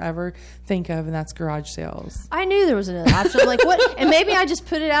ever think of, and that's garage sales. I knew there was another option. I'm like, what? And maybe I just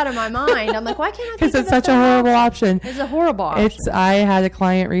put it out of my mind. I'm like, why can't I think of that? Because it's such a horrible option. It's a horrible option. I had a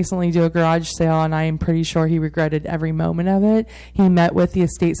client recently do a garage sale, and I am pretty sure he regretted every moment of it. He met with the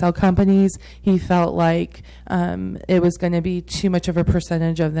estate sale companies. He felt like it was going to be too much of a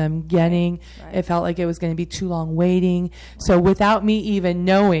percentage of them getting. Right. It felt like it was going to be too long waiting. So without me even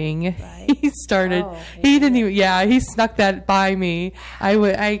knowing, he started. He didn't even. Yeah, he snuck that by me.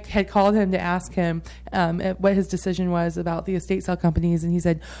 I had called him to ask him what his decision was about the estate sale companies, and he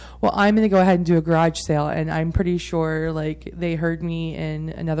said, "Well, I'm going to go ahead and do a garage sale." And I'm pretty sure like they heard me in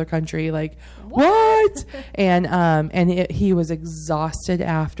another country. Like what? And he was exhausted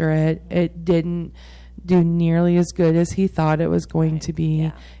after it. It didn't do nearly as good as he thought it was going to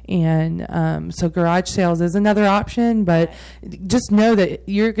be. And so garage sales is another option, but just know that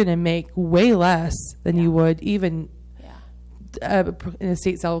you're going to make way less than you would even an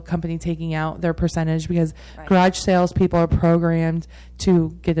estate sale company taking out their percentage, because garage sales people are programmed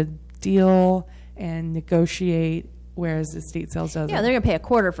to get a deal and negotiate, whereas estate sales doesn't. Yeah, they're going to pay a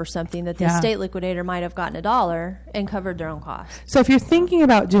quarter for something that the estate liquidator might have gotten $1 and covered their own costs. So if you're thinking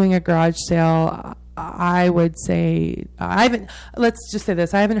about doing a garage sale, I would say let's just say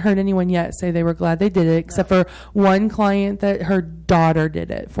this. I haven't heard anyone yet say they were glad they did it, except for one client that her daughter did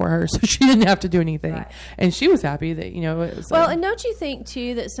it for her, so she didn't have to do anything. And she was happy that, it was... Well, and don't you think,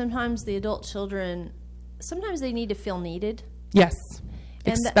 too, that sometimes the adult children, sometimes they need to feel needed? Yes.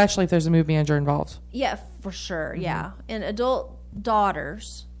 And especially if there's a move manager involved. Yeah, for sure, yeah. And adult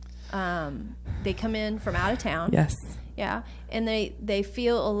daughters, they come in from out of town. Yes. Yeah, and they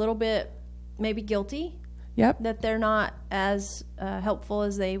feel a little bit... maybe guilty. Yep. That they're not as helpful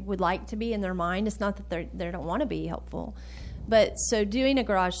as they would like to be in their mind. It's not that they don't want to be helpful, but so doing a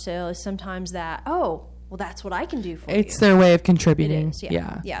garage sale is sometimes that, oh, well, that's what I can do for you. It's their way of contributing. It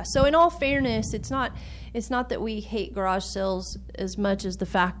is, yeah. So in all fairness, it's not that we hate garage sales as much as the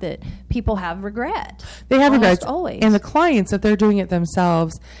fact that people have regret. They have regrets always, and the clients, if they're doing it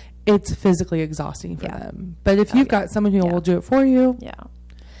themselves, it's physically exhausting for them. But if you've got someone who will do it for you,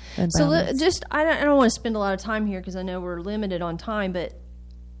 So I don't want to spend a lot of time here because I know we're limited on time, but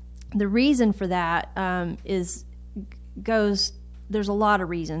the reason for that goes there's a lot of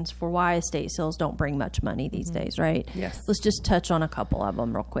reasons for why estate sales don't bring much money these days, right? Yes. Let's just touch on a couple of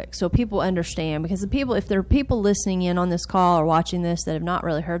them real quick so people understand, because if there are people listening in on this call or watching this that have not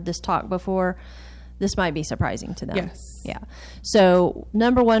really heard this talk before, this might be surprising to them. Yes. Yeah. So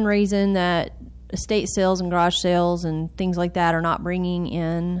number one reason that estate sales and garage sales and things like that are not bringing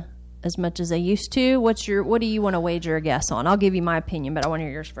in as much as they used to. What do you want to wager a guess on? I'll give you my opinion, but I want to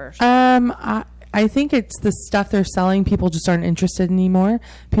hear yours first. I think it's the stuff they're selling. People just aren't interested anymore.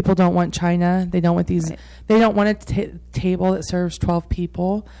 People don't want china. They don't want these. Right. They don't want a table that serves 12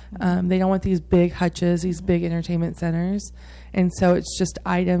 people. They don't want these big hutches, these big entertainment centers, and so it's just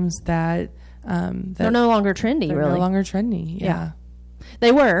items that they're no longer trendy. They're really, no longer trendy. Yeah,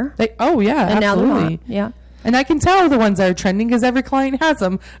 they were. Oh yeah, and absolutely. Now they're not. Yeah. And I can tell the ones that are trending because every client has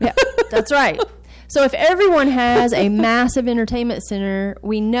them. Yeah, that's right. So if everyone has a massive entertainment center,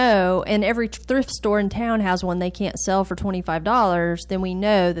 we know, and every thrift store in town has one they can't sell for $25, then we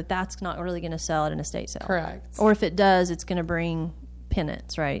know that that's not really going to sell at an estate sale. Correct. Or if it does, it's going to bring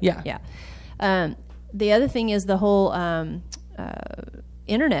penance, right? Yeah. Yeah. The other thing is the whole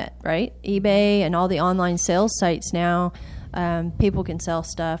internet, right? eBay and all the online sales sites now, people can sell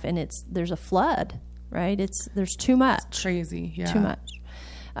stuff, and there's a flood. Right? There's too much. It's crazy. Yeah. Too much.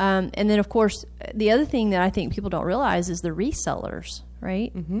 And then, of course, the other thing that I think people don't realize is the resellers,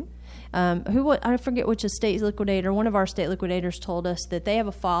 right? Mm-hmm. I forget which estate liquidator, one of our estate liquidators told us that they have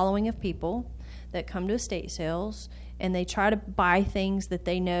a following of people that come to estate sales, and they try to buy things that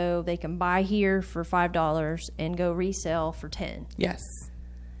they know they can buy here for $5 and go resell for $10. Yes.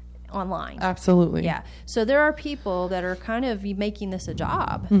 Online. Absolutely. Yeah. So there are people that are kind of making this a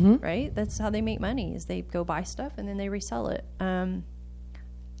job, right? That's how they make money, is they go buy stuff and then they resell it.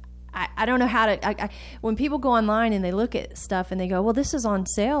 I don't know how to, when people go online and they look at stuff and they go, well, this is on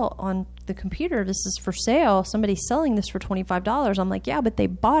sale on the computer. This is for sale. Somebody's selling this for $25. I'm like, yeah, but they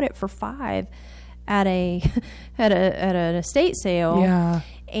bought it for $5 at an estate sale. Yeah.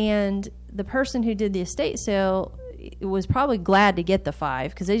 And the person who did the estate sale was probably glad to get the $5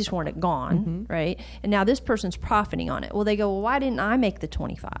 because they just want it gone, right? And now this person's profiting on it. Well, they go, well, why didn't I make the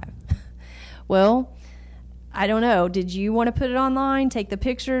 $25? Well, I don't know. Did you want to put it online, take the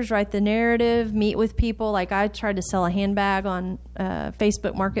pictures, write the narrative, meet with people? Like I tried to sell a handbag on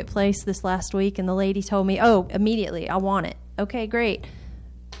Facebook Marketplace this last week, and the lady told me, oh, immediately, I want it. Okay, great.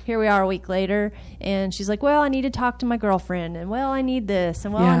 Here we are a week later, and she's like, well, I need to talk to my girlfriend, and well, I need this,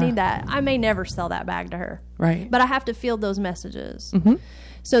 and well, I need that. I may never sell that bag to her. Right. But I have to field those messages. Mm-hmm.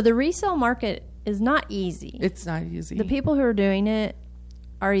 So the resale market is not easy. It's not easy. The people who are doing it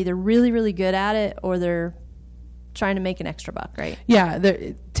are either really, really good at it, or they're trying to make an extra buck, right? Yeah.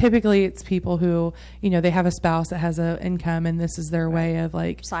 Typically, it's people who, they have a spouse that has an income, and this is their way of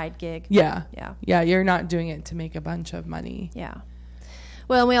like... Side gig. Yeah. Yeah. Yeah, you're not doing it to make a bunch of money. Yeah.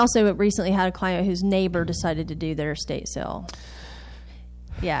 Well, we also recently had a client whose neighbor decided to do their estate sale.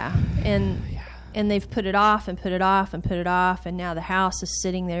 Yeah. And they've put it off and put it off and put it off, and now the house is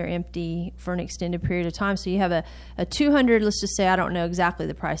sitting there empty for an extended period of time. So you have a $200, let's just say, I don't know exactly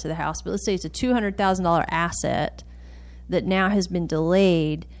the price of the house, but let's say it's a $200,000 asset that now has been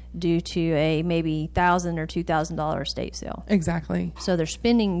delayed due to a maybe $1,000 or $2,000 estate sale. Exactly. So they're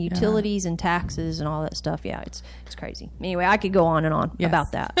spending utilities and taxes and all that stuff. Yeah, it's crazy. Anyway, I could go on and on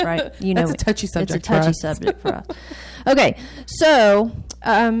about that, right? That's a touchy subject. It's a touchy subject for us. Okay, so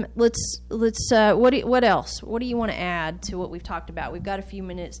let's what else? What do you want to add to what we've talked about? We've got a few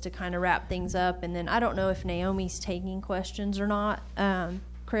minutes to kind of wrap things up, and then I don't know if Naomi's taking questions or not.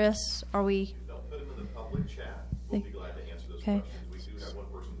 Chris, are we? They'll put them in the public chat. We'll be glad to answer those questions. We do have one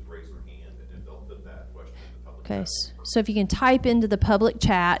person who's raised their hand, and they'll put that question in the public chat. Okay, so if you can type into the public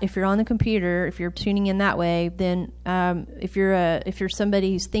chat, if you're on the computer, if you're tuning in that way, then if you're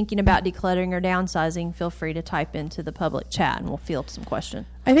somebody who's thinking about decluttering or downsizing, feel free to type into the public chat, and we'll field some questions.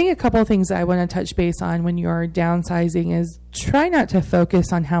 I think a couple of things I want to touch base on when you're downsizing is try not to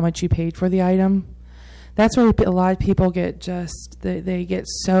focus on how much you paid for the item. That's where a lot of people get they get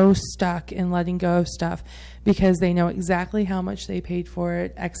so stuck in letting go of stuff because they know exactly how much they paid for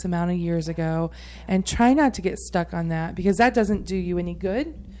it X amount of years ago, and try not to get stuck on that because that doesn't do you any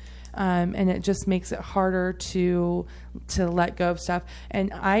good. And it just makes it harder to let go of stuff.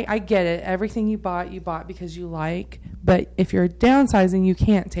 And I get it. Everything you bought because you like. But if you're downsizing, you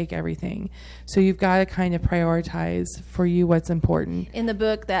can't take everything. So you've got to kind of prioritize for you what's important. In the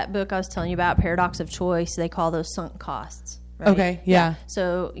book, that book I was telling you about, Paradox of Choice, they call those sunk costs. Right? Okay, yeah.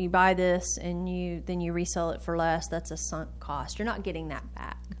 So you buy this and then you resell it for less. That's a sunk cost. You're not getting that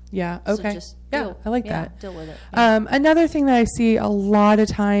back. Yeah. Okay. So just I like that. Deal with it. Another thing that I see a lot of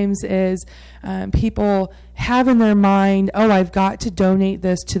times is people have in their mind, oh, I've got to donate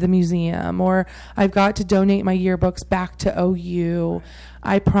this to the museum, or I've got to donate my yearbooks back to OU.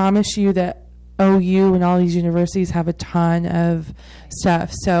 I promise you that OU and all these universities have a ton of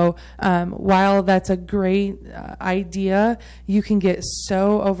stuff. So while that's a great idea, you can get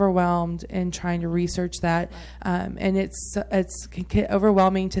so overwhelmed in trying to research that. And it's can get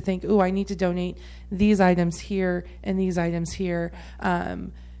overwhelming to think, oh, I need to donate these items here and these items here.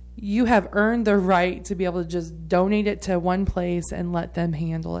 You have earned the right to be able to just donate it to one place and let them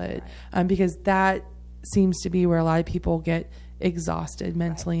handle it. Because that seems to be where a lot of people get exhausted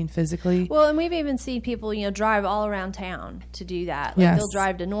mentally and physically. Well, and we've even seen people, drive all around town to do that. Like they'll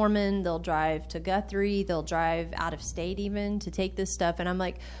drive to Norman, they'll drive to Guthrie, they'll drive out of state even to take this stuff. And I'm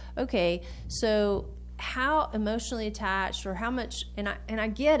like, okay, so how emotionally attached or how much, and I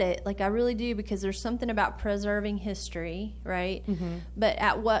get it, like I really do, because there's something about preserving history, right? Mm-hmm. But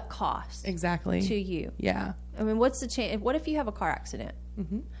at what cost? Exactly. To you. Yeah. I mean, what's the chance? What if you have a car accident?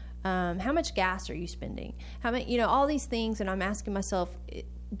 Mm-hmm. How much gas are you spending? How many, all these things, and I'm asking myself,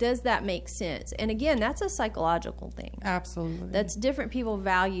 does that make sense? And again, that's a psychological thing. Absolutely. That's different people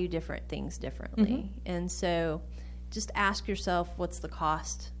value different things differently. Mm-hmm. And so just ask yourself, what's the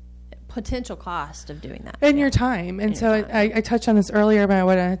potential cost of doing that? And your time. And so I touched on this earlier, but I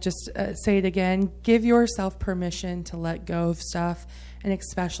want to just say it again. Give yourself permission to let go of stuff, and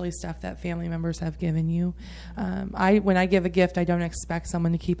especially stuff that family members have given you. When I give a gift, I don't expect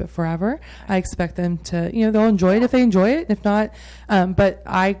someone to keep it forever. I expect them to, they'll enjoy it if they enjoy it. If not, but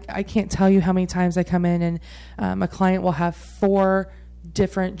I can't tell you how many times I come in and a client will have 4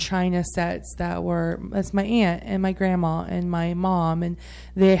 different china sets that's my aunt and my grandma and my mom, and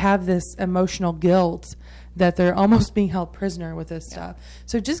they have this emotional guilt that they're almost being held prisoner with this stuff.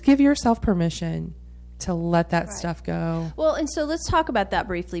 So just give yourself permission to let that stuff go. Well, and so let's talk about that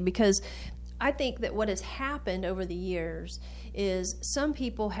briefly, because I think that what has happened over the years is some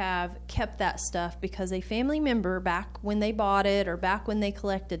people have kept that stuff because a family member back when they bought it or back when they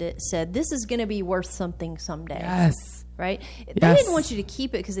collected it said, this is going to be worth something someday. Yes. Right? They didn't want you to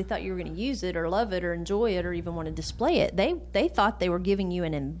keep it because they thought you were going to use it or love it or enjoy it or even want to display it. They thought they were giving you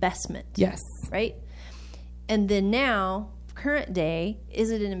an investment. Yes. Right? And then now, current day,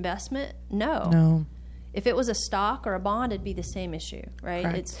 is it an investment? No. If it was a stock or a bond, it'd be the same issue, right?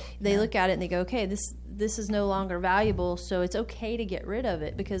 Correct. They look at it and they go, okay, this is no longer valuable, so it's okay to get rid of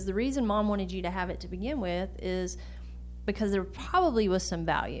it, because the reason mom wanted you to have it to begin with is because there probably was some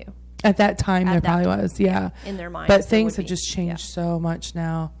value. At that time, there probably was, in their minds. But things have just changed so much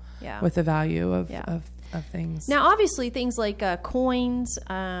now with the value of things. Now, obviously, things like coins,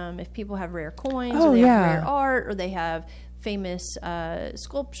 if people have rare coins or they have rare art or they have famous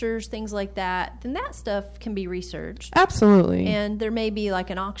sculptures, things like that, then that stuff can be researched. Absolutely. And there may be like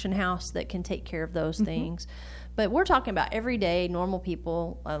an auction house that can take care of those things. But we're talking about everyday, normal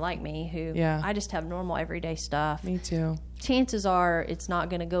people like me who I just have normal, everyday stuff. Me too. Chances are it's not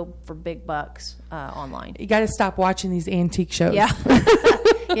going to go for big bucks online. You got to stop watching these antique shows. Yeah.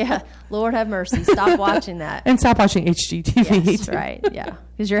 Yeah. Lord have mercy. Stop watching that. And stop watching HGTV. Yes, right. Yeah.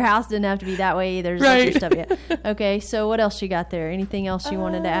 Because your house didn't have to be that way either. There's stuff yet. Okay. So what else you got there? Anything else you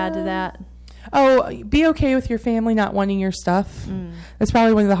wanted to add to that? Oh, be okay with your family not wanting your stuff. That's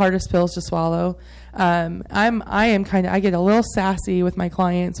probably one of the hardest pills to swallow. I get a little sassy with my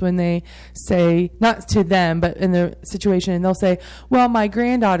clients when they say, not to them, but in the situation, and they'll say, well, my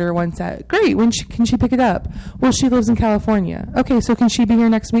granddaughter wants that. Great. Can she pick it up? Well, she lives in California. Okay. So can she be here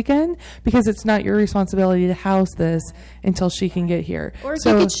next weekend? Because it's not your responsibility to house this until she can get here. Or you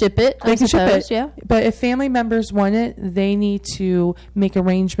could ship it. They can ship it. Yeah. But if family members want it, they need to make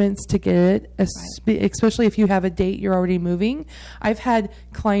arrangements to get it, especially if you have a date you're already moving. I've had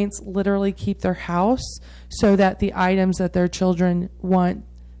clients literally keep their house so that the items that their children want,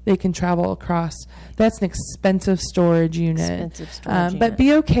 they can travel across. That's an expensive storage unit. But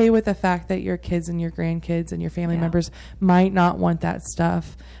be okay with the fact that your kids and your grandkids and your family members might not want that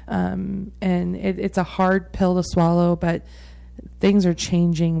stuff. And it's a hard pill to swallow, but things are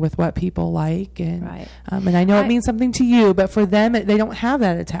changing with what people like, and and I know it means something to you, but for them, they don't have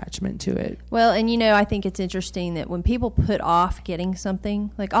that attachment to it. Well, and I think it's interesting that when people put off getting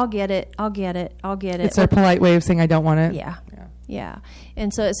something, like I'll get it, it's a polite way of saying I don't want it. Yeah.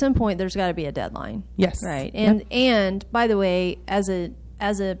 And so at some point, there's got to be a deadline. Yes. Right. And by the way, as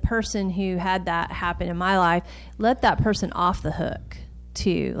a person who had that happen in my life, let that person off the hook.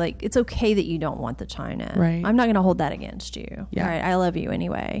 Too, like, it's okay that you don't want the china. Right. I'm not going to hold that against you. Yeah. Right. I love you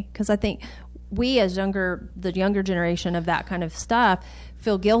anyway, because I think we, as the younger generation of that kind of stuff,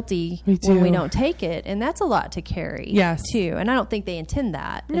 feel guilty We when we do. don't take it, and that's a lot to carry. Yes. too. And I don't think they intend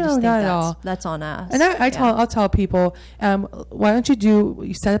that. I No, just think not at all. That's on us. And I'll tell people, why don't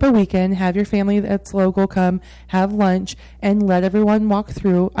you set up a weekend, have your family that's local come, have lunch, and let everyone walk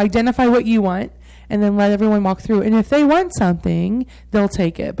through, identify what you want, and then let everyone walk through. And if they want something, they'll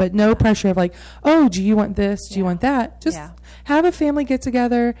take it. But no pressure of like, oh, do you want this? Do you want that? Just have a family get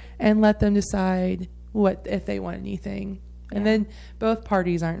together and let them decide what if they want anything. And then both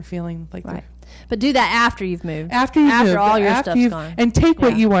parties aren't feeling like right. But do that after you've moved. After all your stuff's gone. And take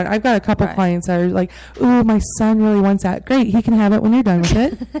what you want. I've got a couple clients that are like, "Ooh, my son really wants that. Great, he can have it when you're done with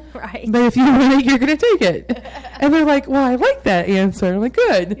it." Right. But if you want it, you're going to take it. And they're like, "Well, I like that answer." I'm like,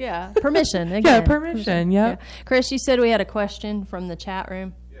 "Good." Yeah. Permission. Again. Yeah, permission. Yep. Yeah. Chris, you said we had a question from the chat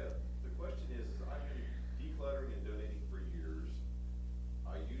room. Yeah, the question is, I've been decluttering and donating for years.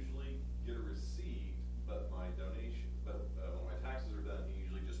 I usually get a receipt, but when my taxes are done, he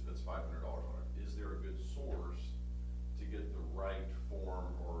usually just puts $500 on it. Is there a good source to get the right form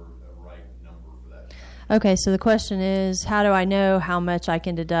or the right number for that tax? Okay, so the question is, how do I know how much I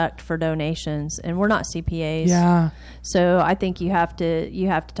can deduct for donations? And we're not CPAs. Yeah. So I think you have to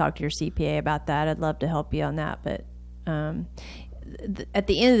talk to your CPA about that. I'd love to help you on that, but at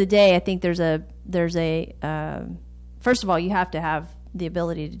the end of the day, I think there's a first of all, you have to have the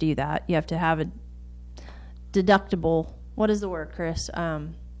ability to do that. You have to have a deductible. What is the word, Chris?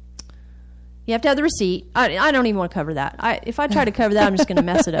 You have to have the receipt. I don't even want to cover that. If I try to cover that, I'm just going to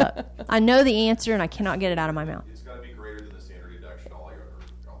mess it up. I know the answer, and I cannot get it out of my mouth. It's got to be greater than the standard deduction.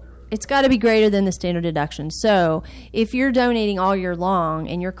 It's got to be greater than the standard deduction. So if you're donating all year long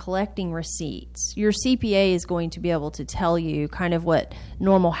and you're collecting receipts, your CPA is going to be able to tell you kind of what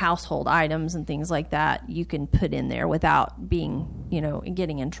normal household items and things like that you can put in there without being,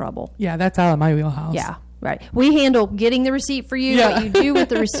 getting in trouble. Yeah, that's out of my wheelhouse. Yeah, right. We handle getting the receipt for you. Yeah. What you do with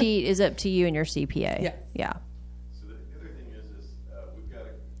the receipt is up to you and your CPA. Yes. Yeah. So the other thing is we've got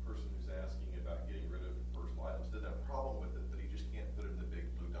a person who's asking about getting rid of personal items. Doesn't have a problem with it, but he just can't put it in the big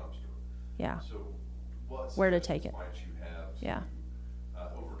blue dumpster. Yeah. So where to take it? Might you have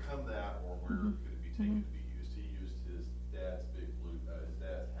to overcome that, or where could it be taken to be used? He used his dad's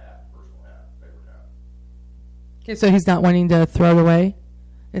hat, personal hat, favorite hat. Okay, so he's not wanting to throw it away?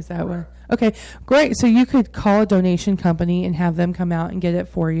 Is that what? Okay, great. So you could call a donation company and have them come out and get it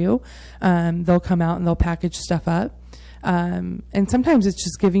for you. They'll come out and they'll package stuff up. And sometimes it's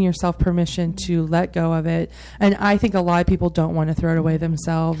just giving yourself permission to let go of it. And I think a lot of people don't want to throw it away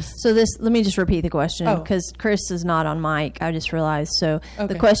themselves. So let me just repeat the question because Chris is not on mic. I just realized. So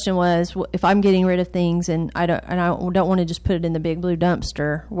the question was, if I'm getting rid of things and I don't want to just put it in the big blue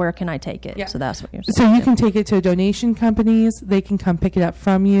dumpster, where can I take it? Yeah. So that's what you're saying. So you can take it to donation companies. They can come pick it up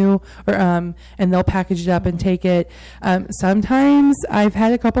from you, or and they'll package it up and take it. Sometimes I've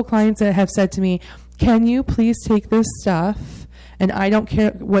had a couple clients that have said to me, "Can you please take this stuff? And I don't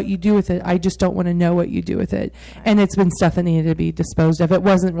care what you do with it. I just don't want to know what you do with it." Right. And it's been stuff that needed to be disposed of. It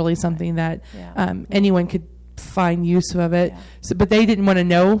wasn't really something that anyone could find use of it. Yeah. So, but they didn't want to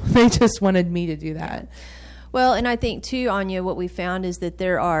know. They just wanted me to do that. Well, and I think too, Anya, what we found is that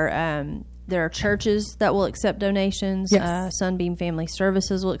there are churches that will accept donations. Yes. Sunbeam Family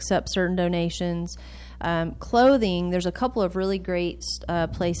Services will accept certain donations. Clothing, there's a couple of really great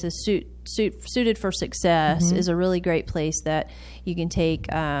places. Suited for Success is a really great place that you can take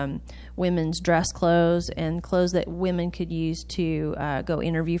women's dress clothes and clothes that women could use to go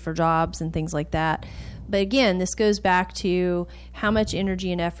interview for jobs and things like that. But again, this goes back to how much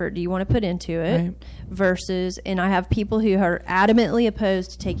energy and effort do you want to put into it versus, and I have people who are adamantly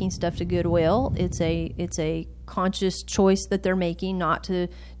opposed to taking stuff to Goodwill. It's a conscious choice that they're making not to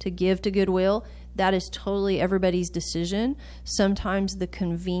give to Goodwill. That is totally everybody's decision. Sometimes the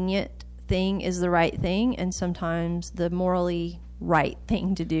convenient thing is the right thing, and sometimes the morally right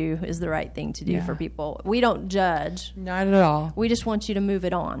thing to do is the right thing to do for people. We don't judge. Not at all. We just want you to move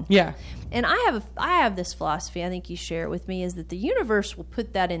it on. Yeah. And I have this philosophy, I think you share it with me, is that the universe will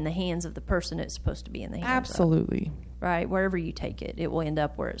put that in the hands of the person it's supposed to be in the hands Absolutely. of. Right? Wherever you take it, it will end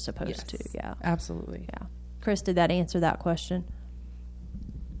up where it's supposed to. Yeah. Absolutely. Yeah. Chris, did that answer that question?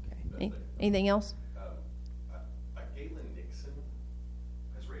 Okay. Anything else? Galen Nixon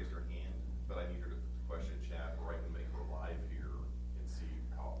has raised her hand, but I need her to question chat, or I can make her live here and see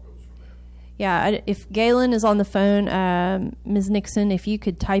how it goes from there. Yeah, if Galen is on the phone, Ms. Nixon, if you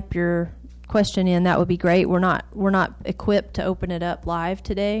could type your question in, that would be great. We're not equipped to open it up live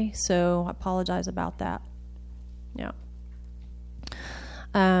today, so I apologize about that. Yeah.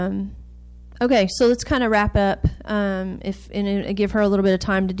 Okay, so let's kind of wrap up. And give her a little bit of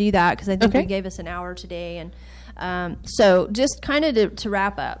time to do that because I think we gave us an hour today. And So just kind of to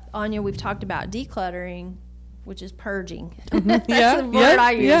wrap up, Anya, we've talked about decluttering, which is purging. That's the word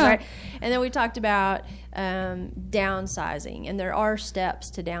I use, right? And then we talked about downsizing, and there are steps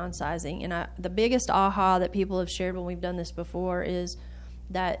to downsizing. And the biggest aha that people have shared when we've done this before is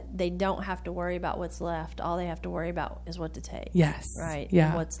that they don't have to worry about what's left. All they have to worry about is what to take. Yes. Right? Yeah.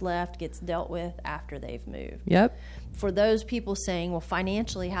 And what's left gets dealt with after they've moved. Yep. For those people saying, well,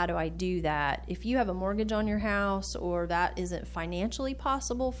 financially, how do I do that? If you have a mortgage on your house or that isn't financially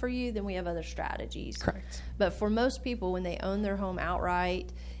possible for you, then we have other strategies. Correct. But for most people, when they own their home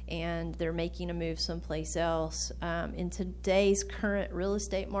outright and they're making a move someplace else, in today's current real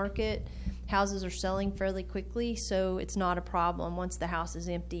estate market, houses are selling fairly quickly, so it's not a problem. Once the house is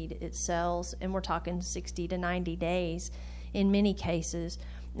emptied, it sells, and we're talking 60 to 90 days in many cases,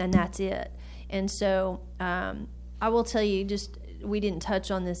 and that's it. And so I will tell you, just we didn't touch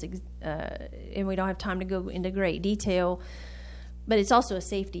on this, and we don't have time to go into great detail, but it's also a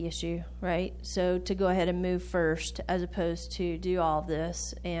safety issue, right? So to go ahead and move first as opposed to do all of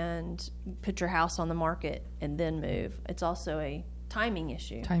this and put your house on the market and then move, it's also a timing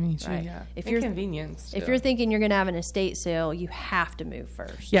issue. Right? Yeah. If and you're convenience. If you're thinking you're going to have an estate sale, you have to move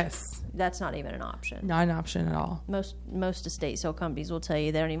first. Yes. That's not even an option. Not an option at all. Most estate sale companies will tell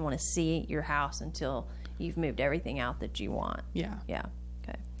you they don't even want to see your house until you've moved everything out that you want. Yeah. Yeah.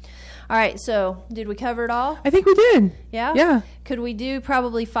 Okay. All right. So did we cover it all? I think we did. Yeah? Yeah. Could we do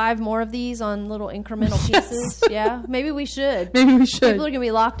probably 5 more of these on little incremental pieces? Yeah? Maybe we should. Maybe we should. People are going to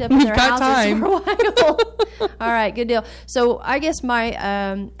be locked up in their houses time. for a while. All right, good deal. So I guess my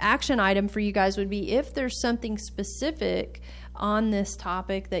action item for you guys would be, if there's something specific on this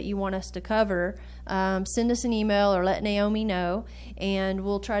topic that you want us to cover, send us an email or let Naomi know, and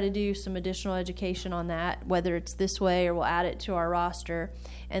we'll try to do some additional education on that, whether it's this way or we'll add it to our roster.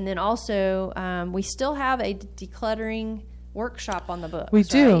 And then also, we still have a decluttering workshop on the books. We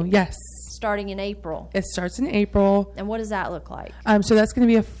do, right? yes. Starting in April. It starts in April. And what does that look like? So that's going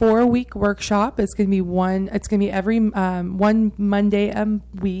to be a 4-week workshop. It's going to be every one Monday a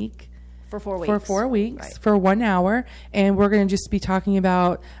week. For 4 weeks. For 4 weeks, Right. for 1 hour. And we're going to just be talking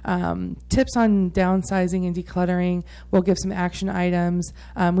about tips on downsizing and decluttering. We'll give some action items.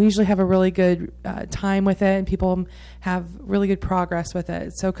 We usually have a really good time with it, and people have really good progress with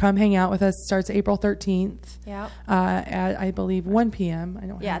it. So come hang out with us. It starts April 13th. Yeah. At, I believe, 1 p.m.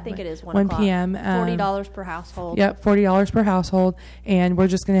 I think it is 1 p.m. $40 per household. Yep, $40 per household. And we're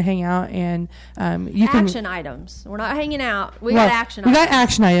just going to hang out, and you can... Action items. We're not hanging out. We got action items. We got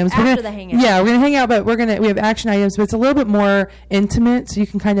action items. After the hangout. Yeah, we're going to hang out, but we have action items, but it's a little bit more intimate, so you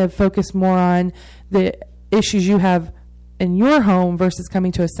can kind of focus more on the issues you have in your home versus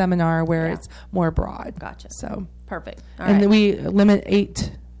coming to a seminar where it's more broad. Gotcha. So perfect. All and right. then we limit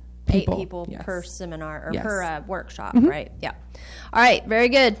 8 people. 8 people Yes. per seminar or Yes. per workshop, right? Yeah. All right. Very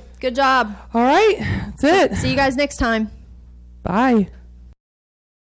good. Good job. All right. That's it. See you guys next time. Bye.